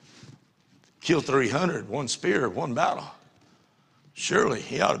 Killed 300, one spear, one battle. Surely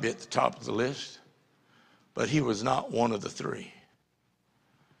he ought to be at the top of the list. But he was not one of the three.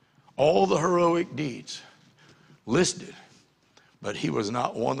 All the heroic deeds listed, but he was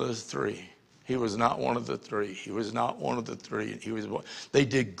not one of the three. He was not one of the three. He was not one of the three. They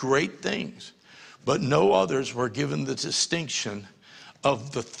did great things, but no others were given the distinction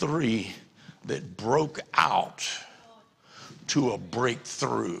of the three that broke out to a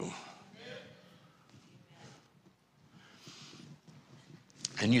breakthrough.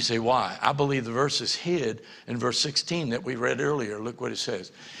 And you say, why? I believe the verse is hid in verse 16 that we read earlier. Look what it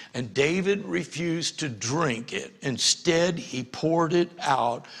says. And David refused to drink it. Instead, he poured it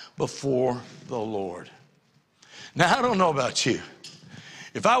out before the Lord. Now, I don't know about you.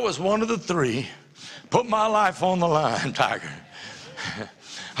 If I was one of the three, put my life on the line, Tiger.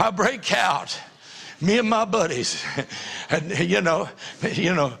 I break out. Me and my buddies, and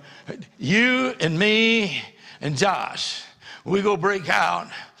you and me and Josh, we go break out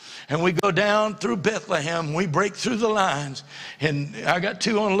And we go down through Bethlehem. We break through the lines. And I got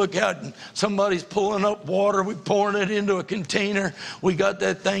two on lookout. And somebody's pulling up water. We're pouring it into a container. We got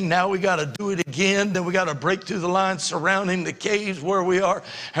that thing. Now we got to do it again. Then we got to break through the lines surrounding the caves where we are.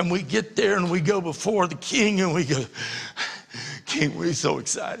 And we get there and we go before the king and we go, King, we're so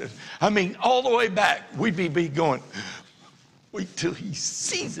excited. I mean, all the way back, we'd be going, wait till he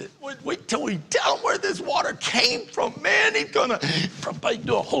sees it. Wait till we tell him where this water came from. Man, he's going to probably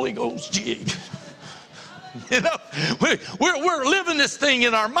do a Holy Ghost jig. You know, we're living this thing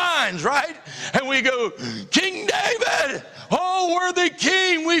in our minds, right? And we go, King David, oh, worthy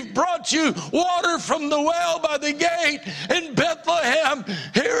king, we've brought you water from the well by the gate in Bethlehem.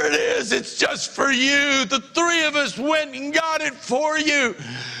 Here it is. It's just for you. The three of us went and got it for you.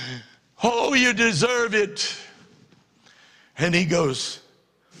 Oh, you deserve it. And he goes,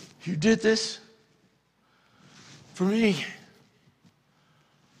 you did this for me?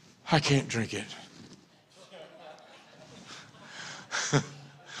 I can't drink it.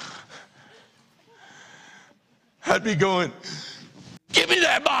 I'd be going, give me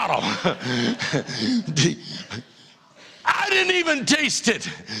that bottle. I didn't even taste it.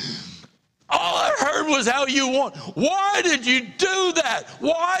 All I heard was how you want. Why did you do that?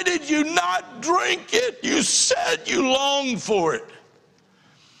 Why did you not drink it? You said you longed for it.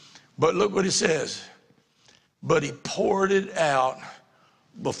 But look what it says. But he poured it out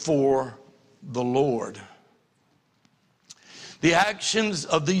before the Lord. The actions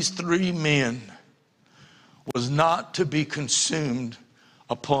of these three men was not to be consumed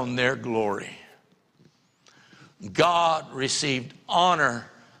upon their glory. God received honor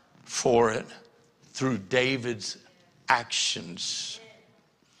for it through David's actions.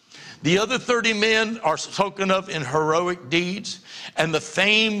 The other 30 men are spoken of in heroic deeds, and the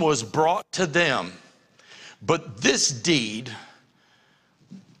fame was brought to them. But this deed,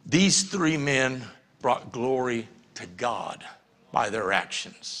 these three men brought glory to God by their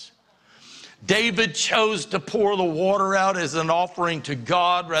actions. David chose to pour the water out as an offering to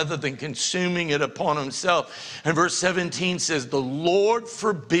God rather than consuming it upon himself. And verse 17 says, the Lord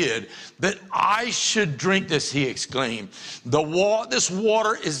forbid that I should drink this, he exclaimed. This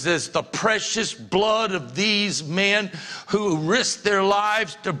water is as the precious blood of these men who risked their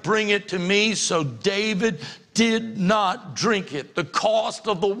lives to bring it to me. So David did not drink it. The cost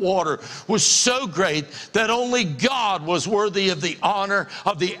of the water was so great that only God was worthy of the honor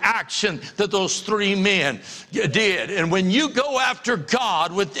of the action that those three men did. And when you go after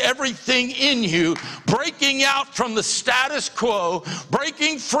God with everything in you, breaking out from the status quo,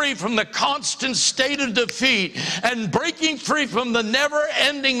 breaking free from the constant state of defeat, and breaking free from the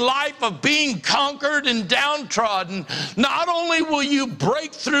never-ending life of being conquered and downtrodden, not only will you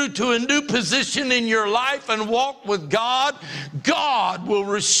break through to a new position in your life and walk with God, God will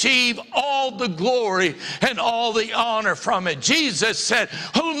receive all the glory and all the honor from it. Jesus said,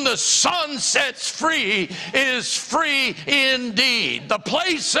 whom the Son sets free is free indeed. The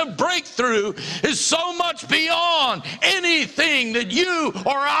place of breakthrough is so much beyond anything that you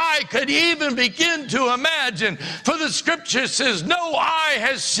or I could even begin to imagine. For the scripture says, no eye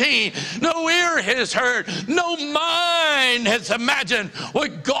has seen, no ear has heard, no mind has imagined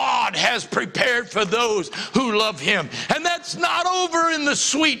what God has prepared for those who love him. And that's not over in the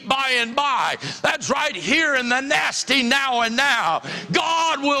sweet by and by. That's right here in the nasty now and now.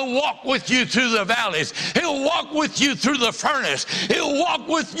 God will walk with you through the valleys. He'll walk with you through the furnace. He'll walk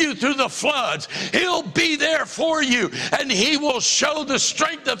with you through the floods. He'll be there for you, and he will show the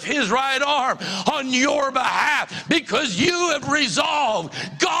strength of his right arm on your behalf because you have resolved,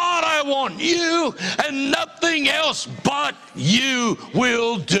 God, I want you and nothing else but you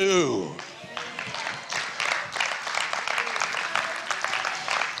will do.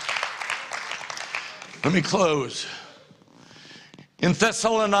 Let me close. In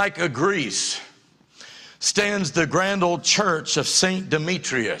Thessalonica, Greece, stands the grand old church of St.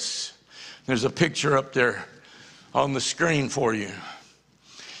 Demetrius. There's a picture up there on the screen for you.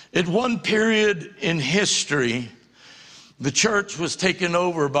 At one period in history, the church was taken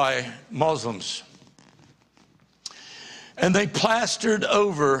over by Muslims. And they plastered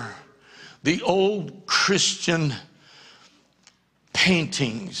over the old Christian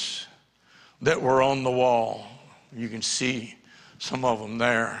paintings that were on the wall. You can see some of them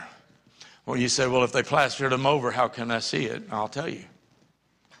there. Well, you say, well, if they plastered them over, how can I see it? I'll tell you.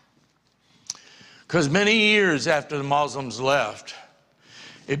 Because many years after the Muslims left,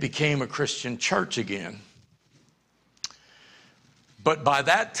 it became a Christian church again. But by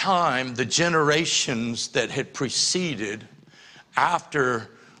that time, the generations that had preceded after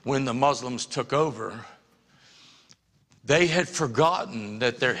when the Muslims took over, They had forgotten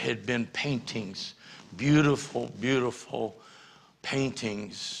that there had been paintings, beautiful, beautiful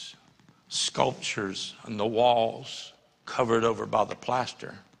paintings, sculptures on the walls covered over by the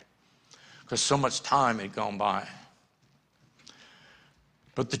plaster, because so much time had gone by.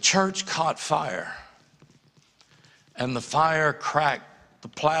 But the church caught fire, and the fire cracked the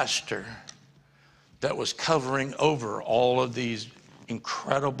plaster that was covering over all of these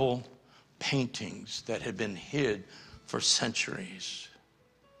incredible paintings that had been hid for centuries.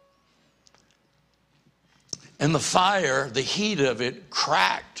 And the fire, the heat of it,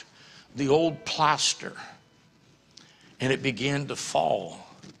 cracked the old plaster, and it began to fall.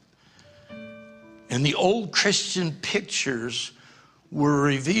 And the old Christian pictures were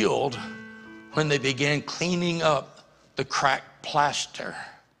revealed when they began cleaning up the cracked plaster.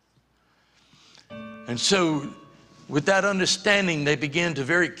 And so, with that understanding, they began to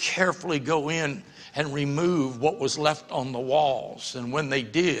very carefully go in and remove what was left on the walls. And when they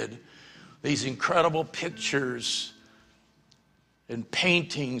did, these incredible pictures and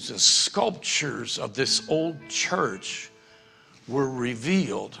paintings and sculptures of this old church were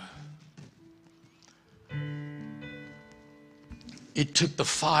revealed. It took the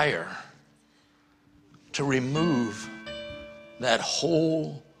fire to remove that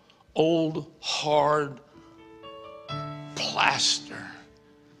whole old hard plaster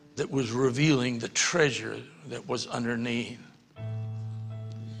that was revealing the treasure that was underneath.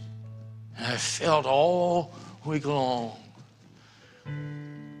 And I felt all week long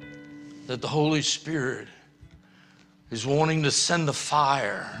that the Holy Spirit is wanting to send the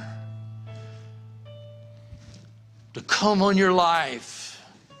fire to come on your life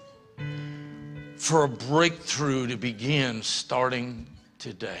for a breakthrough to begin starting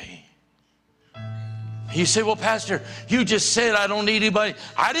today. You say, well, Pastor, you just said I don't need anybody.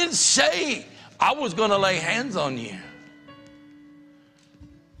 I didn't say I was going to lay hands on you.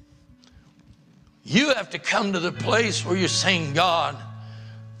 You have to come to the place where you're saying, God,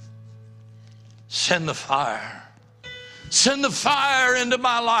 send the fire. Send the fire into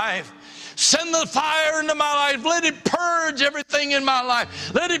my life. Send the fire into my life. Let it purge everything in my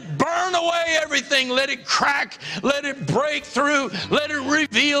life. Let it burn away everything. Let it crack. Let it break through. Let it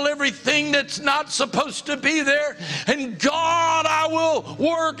reveal everything that's not supposed to be there. And God, I will,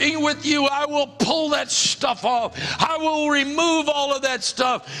 working with you, I will pull that stuff off. I will remove all of that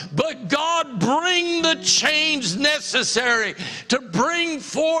stuff. But God, bring the change necessary to bring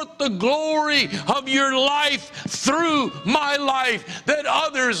forth the glory of your life through my life, that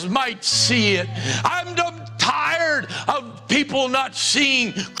others might see it. I'm tired of people not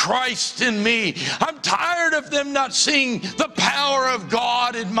seeing Christ in me. I'm tired of them not seeing the power of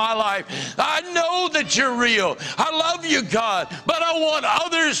God in my life. I know that you're real. I love you, God, but I want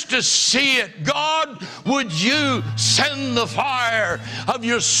others to see it. God, would you send the fire of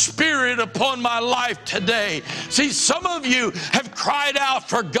your Spirit upon my life today? See, some of you have cried out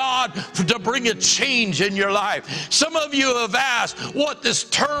for God to bring a change in your life. Some of you have asked what this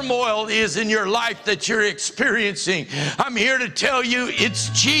turmoil is in your life that you're experiencing. I'm here to tell you it's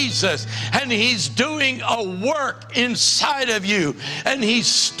Jesus, and He's doing a work inside of you, and He's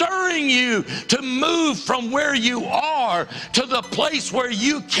stirring you to move from where you are to the place where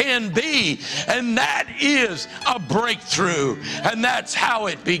you can be, and that is a breakthrough, and that's how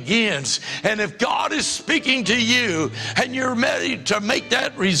it begins. And if God is speaking to you and you're ready to make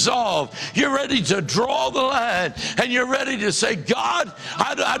that resolve, you're ready to draw the line, and you're ready to say, God,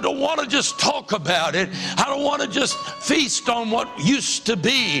 I don't want to just talk about it. I don't want to just feast on what used to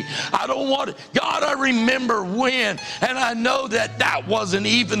be. I don't want, God, I remember when, and I know that that wasn't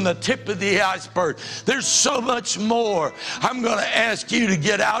even the tip of the iceberg. There's so much more. I'm going to ask you to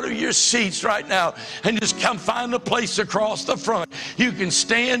get out of your seats right now and just come find a place across the front. You can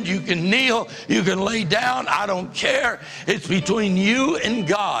stand, you can kneel, you can lay down. I don't care. It's between you and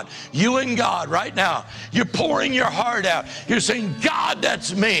God. You and God right now. You're pouring your heart out. You're saying, God,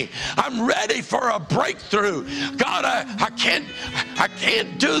 that's me. I'm ready for a breakthrough. God, I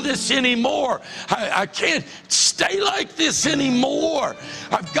can't do this anymore. I can't stay like this anymore.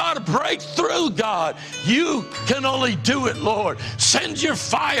 I've got to break through, God. You can only do it, Lord. Send your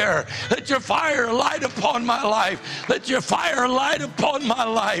fire. Let your fire light upon my life. Let your fire light upon my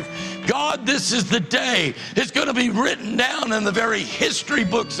life. God, this is the day. It's going to be written down in the very history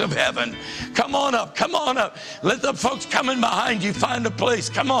books of heaven. Come on up. Come on up. Let the folks coming behind you find a place.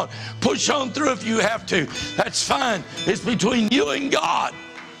 Come on. Push on through if you have to. That's fine. It's between you and God.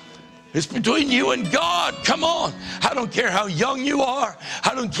 It's between you and God. Come on. I don't care how young you are.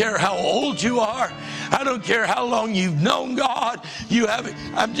 I don't care how old you are. I don't care how long you've known God, you haven't,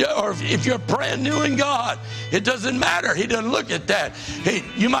 or if you're brand new in God, it doesn't matter. He doesn't look at that.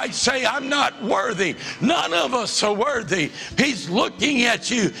 You might say, I'm not worthy. None of us are worthy. He's looking at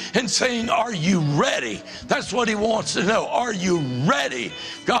you and saying, are you ready? That's what he wants to know. Are you ready?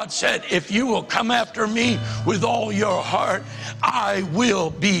 God said, if you will come after me with all your heart, I will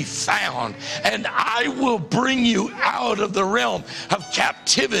be found, and I will bring you out of the realm of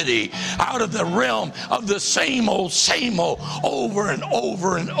captivity, out of the realm of the same old, over and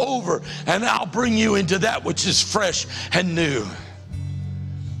over and over, and I'll bring you into that which is fresh and new.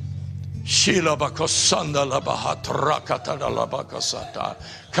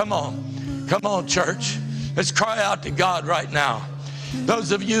 Come on, church. Let's cry out to God right now.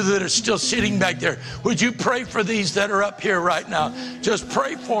 Those of you that are still sitting back there, would you pray for these that are up here right now? Just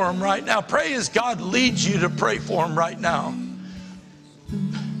pray for them right now. Pray as God leads you to pray for them right now.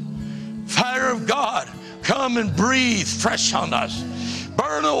 Fire of God, come and breathe fresh on us.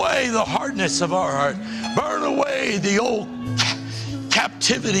 Burn away the hardness of our heart. Burn away the old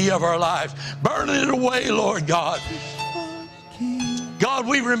captivity of our life. Burn it away, Lord God. God,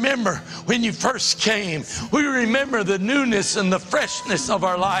 we remember when you first came. We remember the newness and the freshness of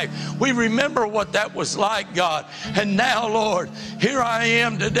our life. We remember what that was like, God. And now, Lord, here I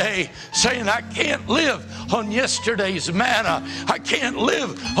am today saying I can't live on yesterday's manna. I can't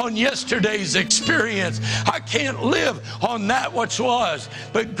live on yesterday's experience. I can't live on that which was.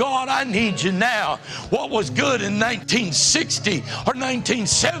 But God, I need you now. What was good in 1960 or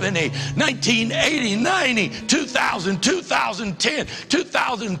 1970, 1980, 90, 2000, 2010,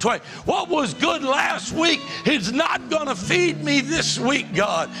 2020. What was good last week is not going to feed me this week,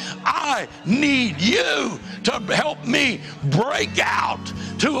 God. I need you to help me break out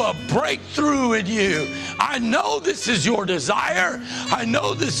to a breakthrough in you. I know this is your desire. I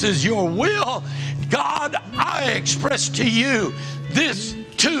know this is your will. God, I express to you, this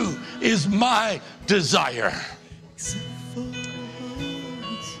too is my desire.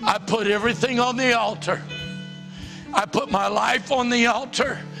 I put everything on the altar. I put my life on the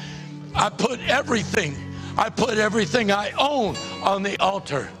altar. I put everything I own on the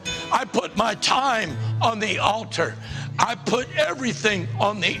altar. I put my time on the altar. I put everything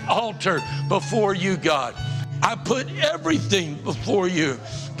on the altar before you, God. I put everything before you.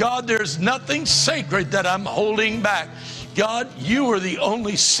 God, there's nothing sacred that I'm holding back. God, you are the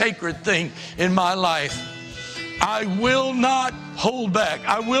only sacred thing in my life. I will not hold back.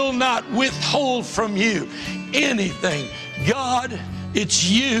 I will not withhold from you anything. God, it's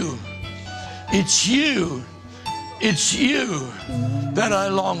you. It's you. It's you that I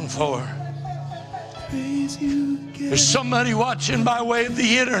long for. There's somebody watching by way of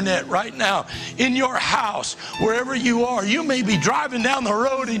the internet right now. In your house, wherever you are, you may be driving down the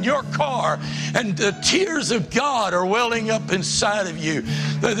road in your car and the tears of God are welling up inside of you.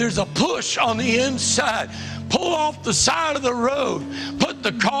 There's a push on the inside. Pull off the side of the road, put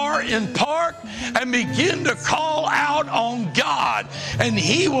the car in park, and begin to call out on God, and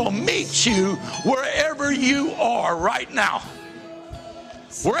He will meet you wherever you are right now.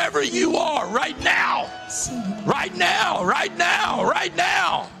 Wherever you are right now. Right now, right now, right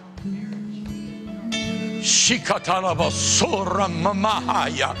now.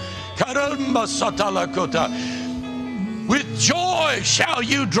 With joy shall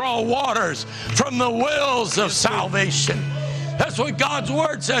you draw waters from the wells of salvation. That's what God's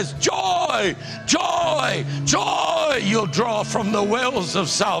word says. Joy, joy, joy you'll draw from the wells of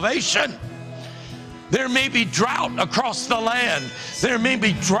salvation. There may be drought across the land. There may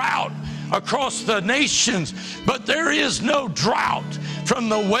be drought across the nations, but there is no drought from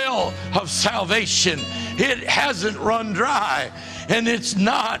the well of salvation. It hasn't run dry, and it's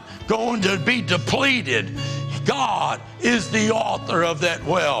not going to be depleted. God is the author of that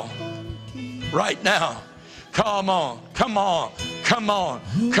well right now. Come on, come on, come on,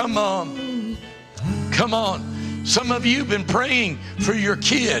 come on, come on. Some of you have been praying for your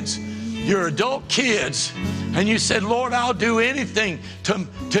kids, your adult kids, and you said, Lord, I'll do anything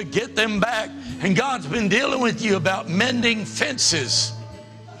to get them back. And God's been dealing with you about mending fences.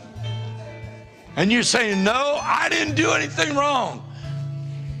 And you're saying, no, I didn't do anything wrong.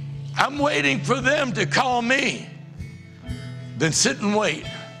 I'm waiting for them to call me. Then sit and wait.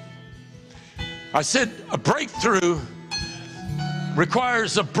 I said a breakthrough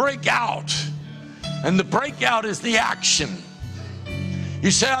requires a breakout. And the breakout is the action.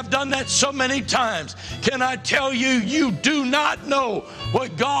 You say, I've done that so many times. Can I tell you, you do not know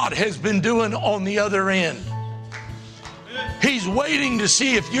what God has been doing on the other end. He's waiting to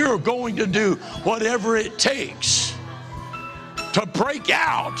see if you're going to do whatever it takes to break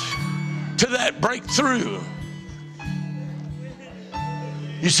out, to that breakthrough.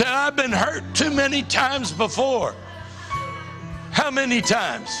 You said, I've been hurt too many times before. How many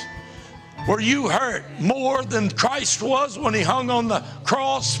times? Were you hurt more than Christ was when he hung on the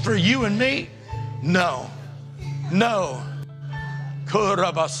cross for you and me? No. No. Come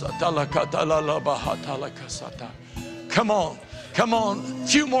on. Come on. A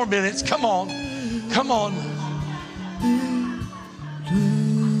few more minutes. Come on. Come on.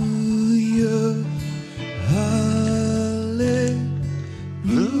 Hallelujah. Hallelujah.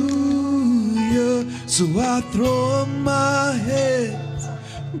 So I throw up my hands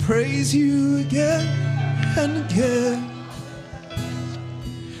and praise you again and again.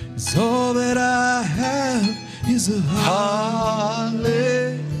 It's all that I have is a hallelujah.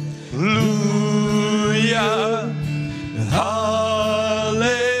 Hallelujah.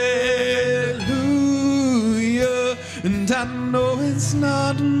 And I know it's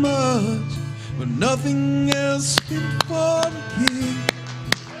not much, but nothing else fit for the King.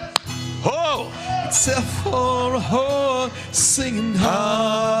 Oh! Except for a horn singing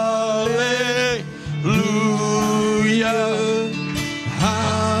hallelujah.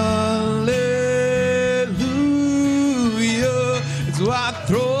 Hallelujah. So I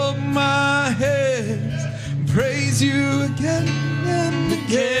throw up my hands and praise you again and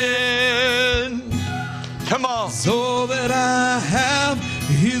again. Come on. So that I have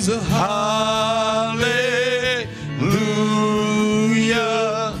is a hallelujah.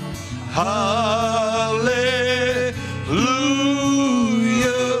 Hallelujah.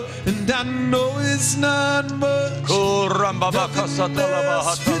 And I know it's not much, nothing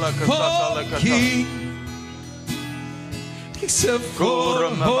else fit for the King, except for a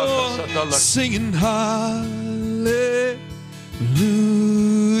horn singing hallelujah.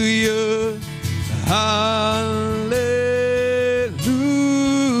 Hallelujah.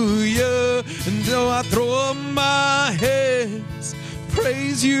 And though I throw up my hands,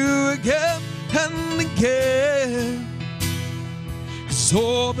 praise you again and again, 'cause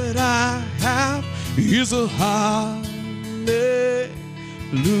all that I have is a hallelujah.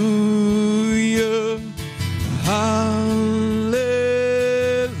 Hallelujah.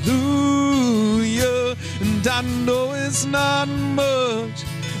 And I know it's not much,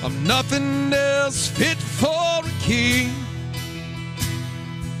 I'm nothing else fit for a king,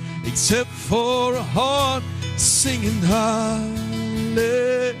 except for a heart singing hallelujah.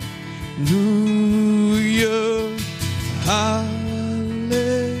 Hallelujah.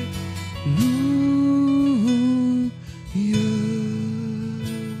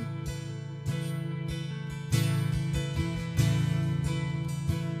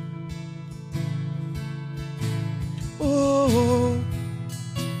 Oh,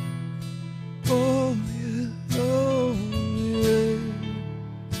 oh yeah, oh yeah.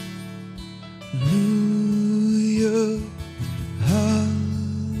 Hallelujah, hallelujah.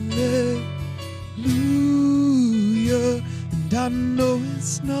 And I know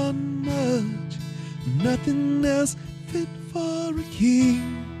it's not much, nothing else fit for a king,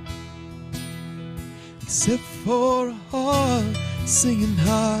 except for a heart singing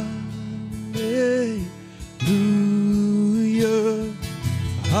hallelujah.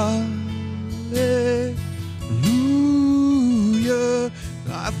 Hallelujah.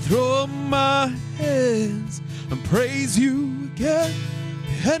 I throw up my hands and praise you again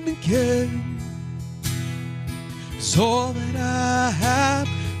and again. 'Cause all that I have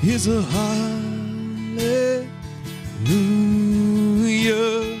is a hallelujah.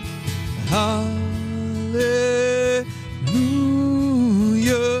 Hallelujah.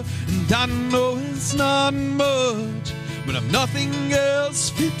 And I know it's not much, but I'm nothing else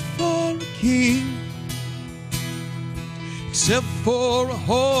fit for a king, except for a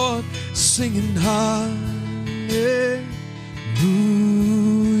horn singing hallelujah.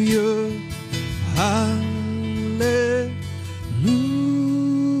 Hallelujah.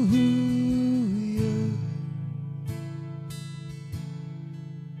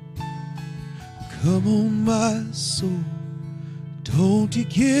 Come on, my soul, don't you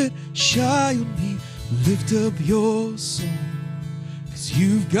get shy on me. Lift up your soul, 'cause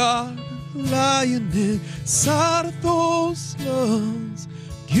you've got a lion inside of those lungs.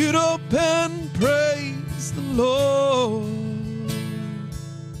 Get up and praise the Lord.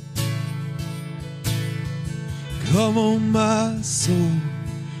 Come on, my soul,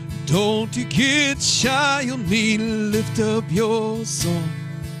 don't you get shy on me. Lift up your soul.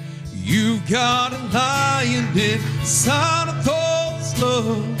 You've got a lion inside of those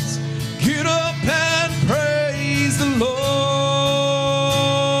lungs. Get up and praise the Lord.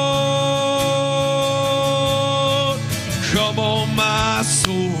 Come on, my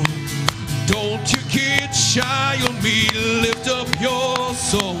soul, shy on me. Lift up your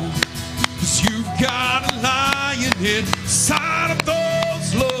soul, 'cause you've got a lion inside of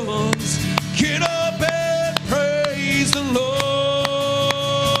those lungs. Get up and praise the Lord.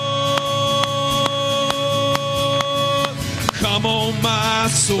 Come on, my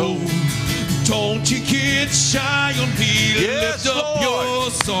soul, don't you get shy on me. Yes, Lift up your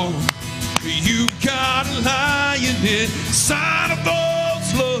song. You've got a lion inside of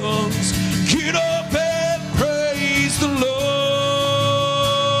those lungs. Get up and praise the Lord.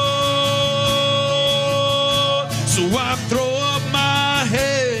 So I throw up my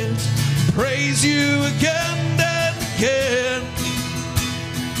hands, praise you again and again.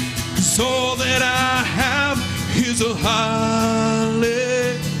 'Cause all that I have is a hallelujah.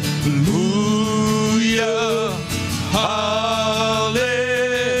 Hallelujah.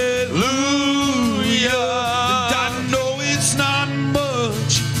 And I know it's not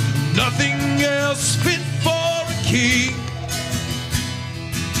much, nothing else fit for a king,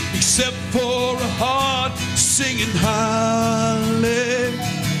 except for a heart singing hallelujah.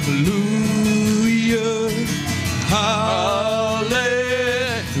 Hallelujah.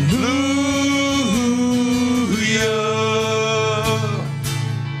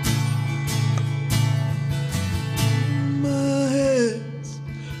 My hands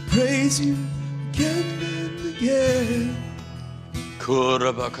praise you again and again.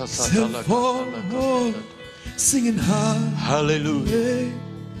 Except for a heart singing Hallelujah.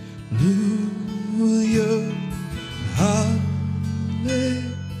 hallelujah. Hallelujah.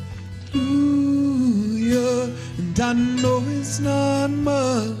 And I know it's not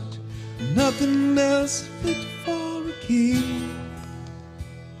much, nothing else fit for a king,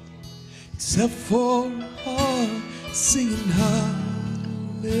 except for a heart singing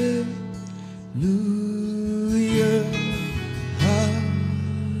hallelujah.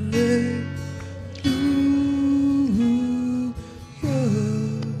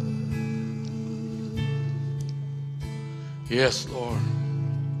 Yes, Lord.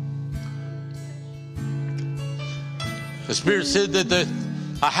 The Spirit said that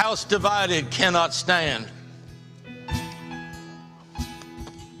a house divided cannot stand.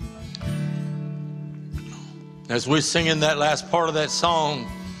 As we're singing that last part of that song,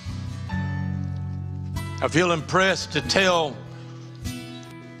 I feel impressed to tell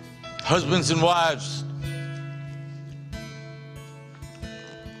husbands and wives,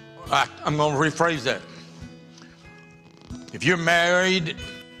 I'm going to rephrase that. If you're married,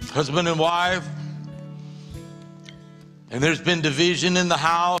 husband and wife, and there's been division in the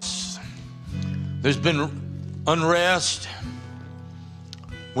house, there's been unrest,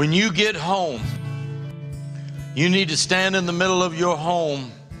 when you get home, you need to stand in the middle of your home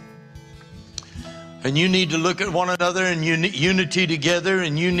and you need to look at one another in unity together,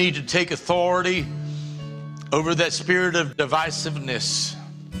 and you need to take authority over that spirit of divisiveness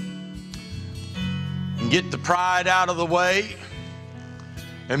and get the pride out of the way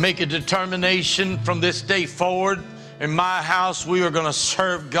and make a determination from this day forward. In my house, we are going to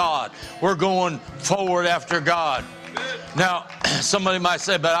serve God. We're going forward after God. Now, somebody might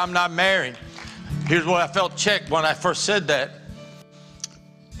say, but I'm not married. Here's what I felt checked when I first said that.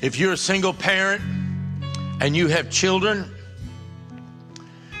 If you're a single parent and you have children,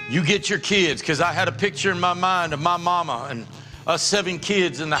 you get your kids, because I had a picture in my mind of my mama and us 7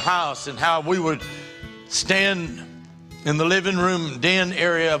 kids in the house and how we would stand in the living room den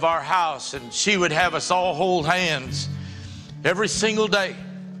area of our house, and she would have us all hold hands every single day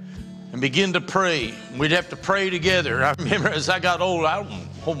and begin to pray. We'd have to pray together. I remember as I got older, I wouldn't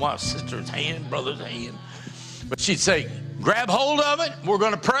hold my sister's hand, brother's hand, but she'd say, grab hold of it, we're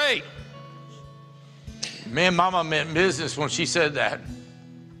going to pray. Man, Mama meant business when she said that.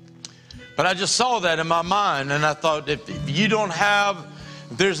 But I just saw that in my mind, and I thought, if you don't have,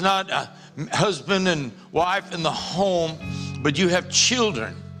 if there's not a husband and wife in the home, but you have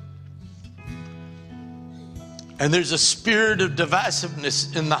children, and there's a spirit of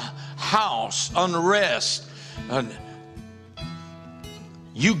divisiveness in the house, unrest, and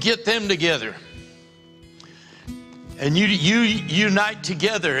you get them together and you unite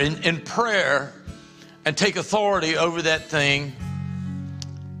together in prayer and take authority over that thing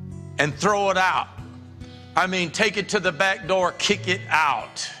and throw it out. I mean, take it to the back door, kick it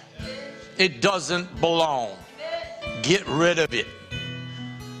out. It doesn't belong. Get rid of it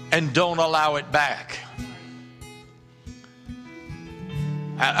and don't allow it back.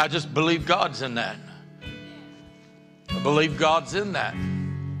 I just believe God's in that. I believe God's in that.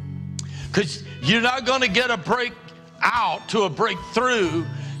 Because you're not going to get a break out to a breakthrough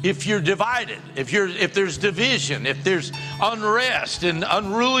if you're divided, if there's division, if there's unrest and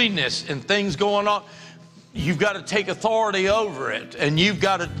unruliness and things going on. you've got to take authority over it. And you've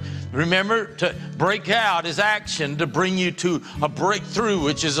got to remember to break out is action to bring you to a breakthrough,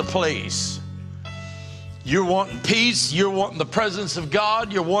 which is a place. You're wanting peace, you're wanting the presence of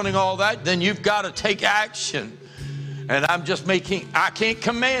God, you're wanting all that, then you've got to take action. And I'm just I can't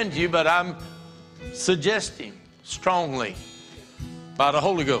command you, but I'm suggesting strongly by the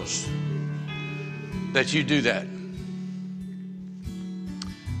Holy Ghost that you do that.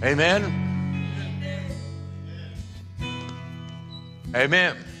 Amen.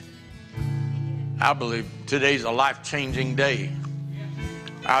 Amen. I believe today's a life-changing day.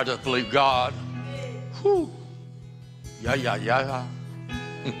 I just believe God. Whew. Yeah.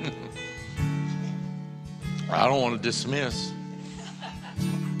 I don't want to dismiss.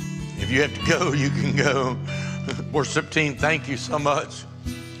 If you have to go, you can go. Worship team, thank you so much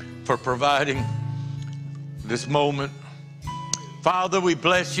for providing this moment. Father, we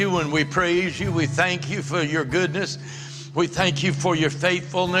bless you and we praise you. We thank you for your goodness. We thank you for your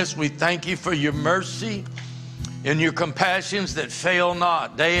faithfulness. We thank you for your mercy and your compassions that fail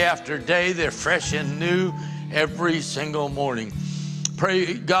not. Day after day, they're fresh and new every single morning.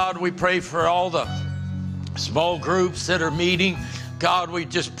 Pray, God, we pray for all the small groups that are meeting. God, we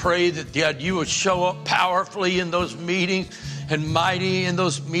just pray that God, you would show up powerfully in those meetings and mighty in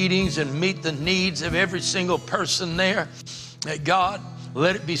those meetings and meet the needs of every single person there. God,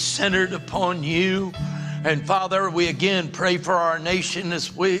 let it be centered upon you. And Father, we again pray for our nation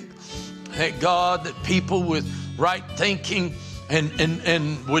this week. God, that people with right thinking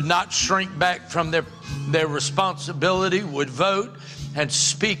and would not shrink back from their responsibility, would vote and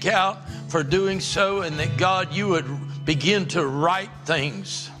speak out for doing so, and that God, you would begin to right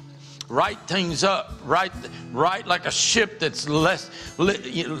things up, right like a ship that's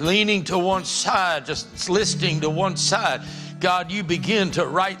leaning to one side, just listing to one side. God, you begin to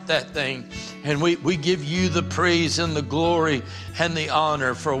right that thing, and we give you the praise and the glory and the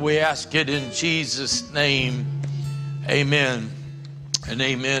honor, for we ask it in Jesus' name. Amen and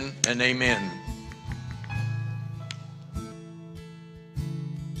amen and amen.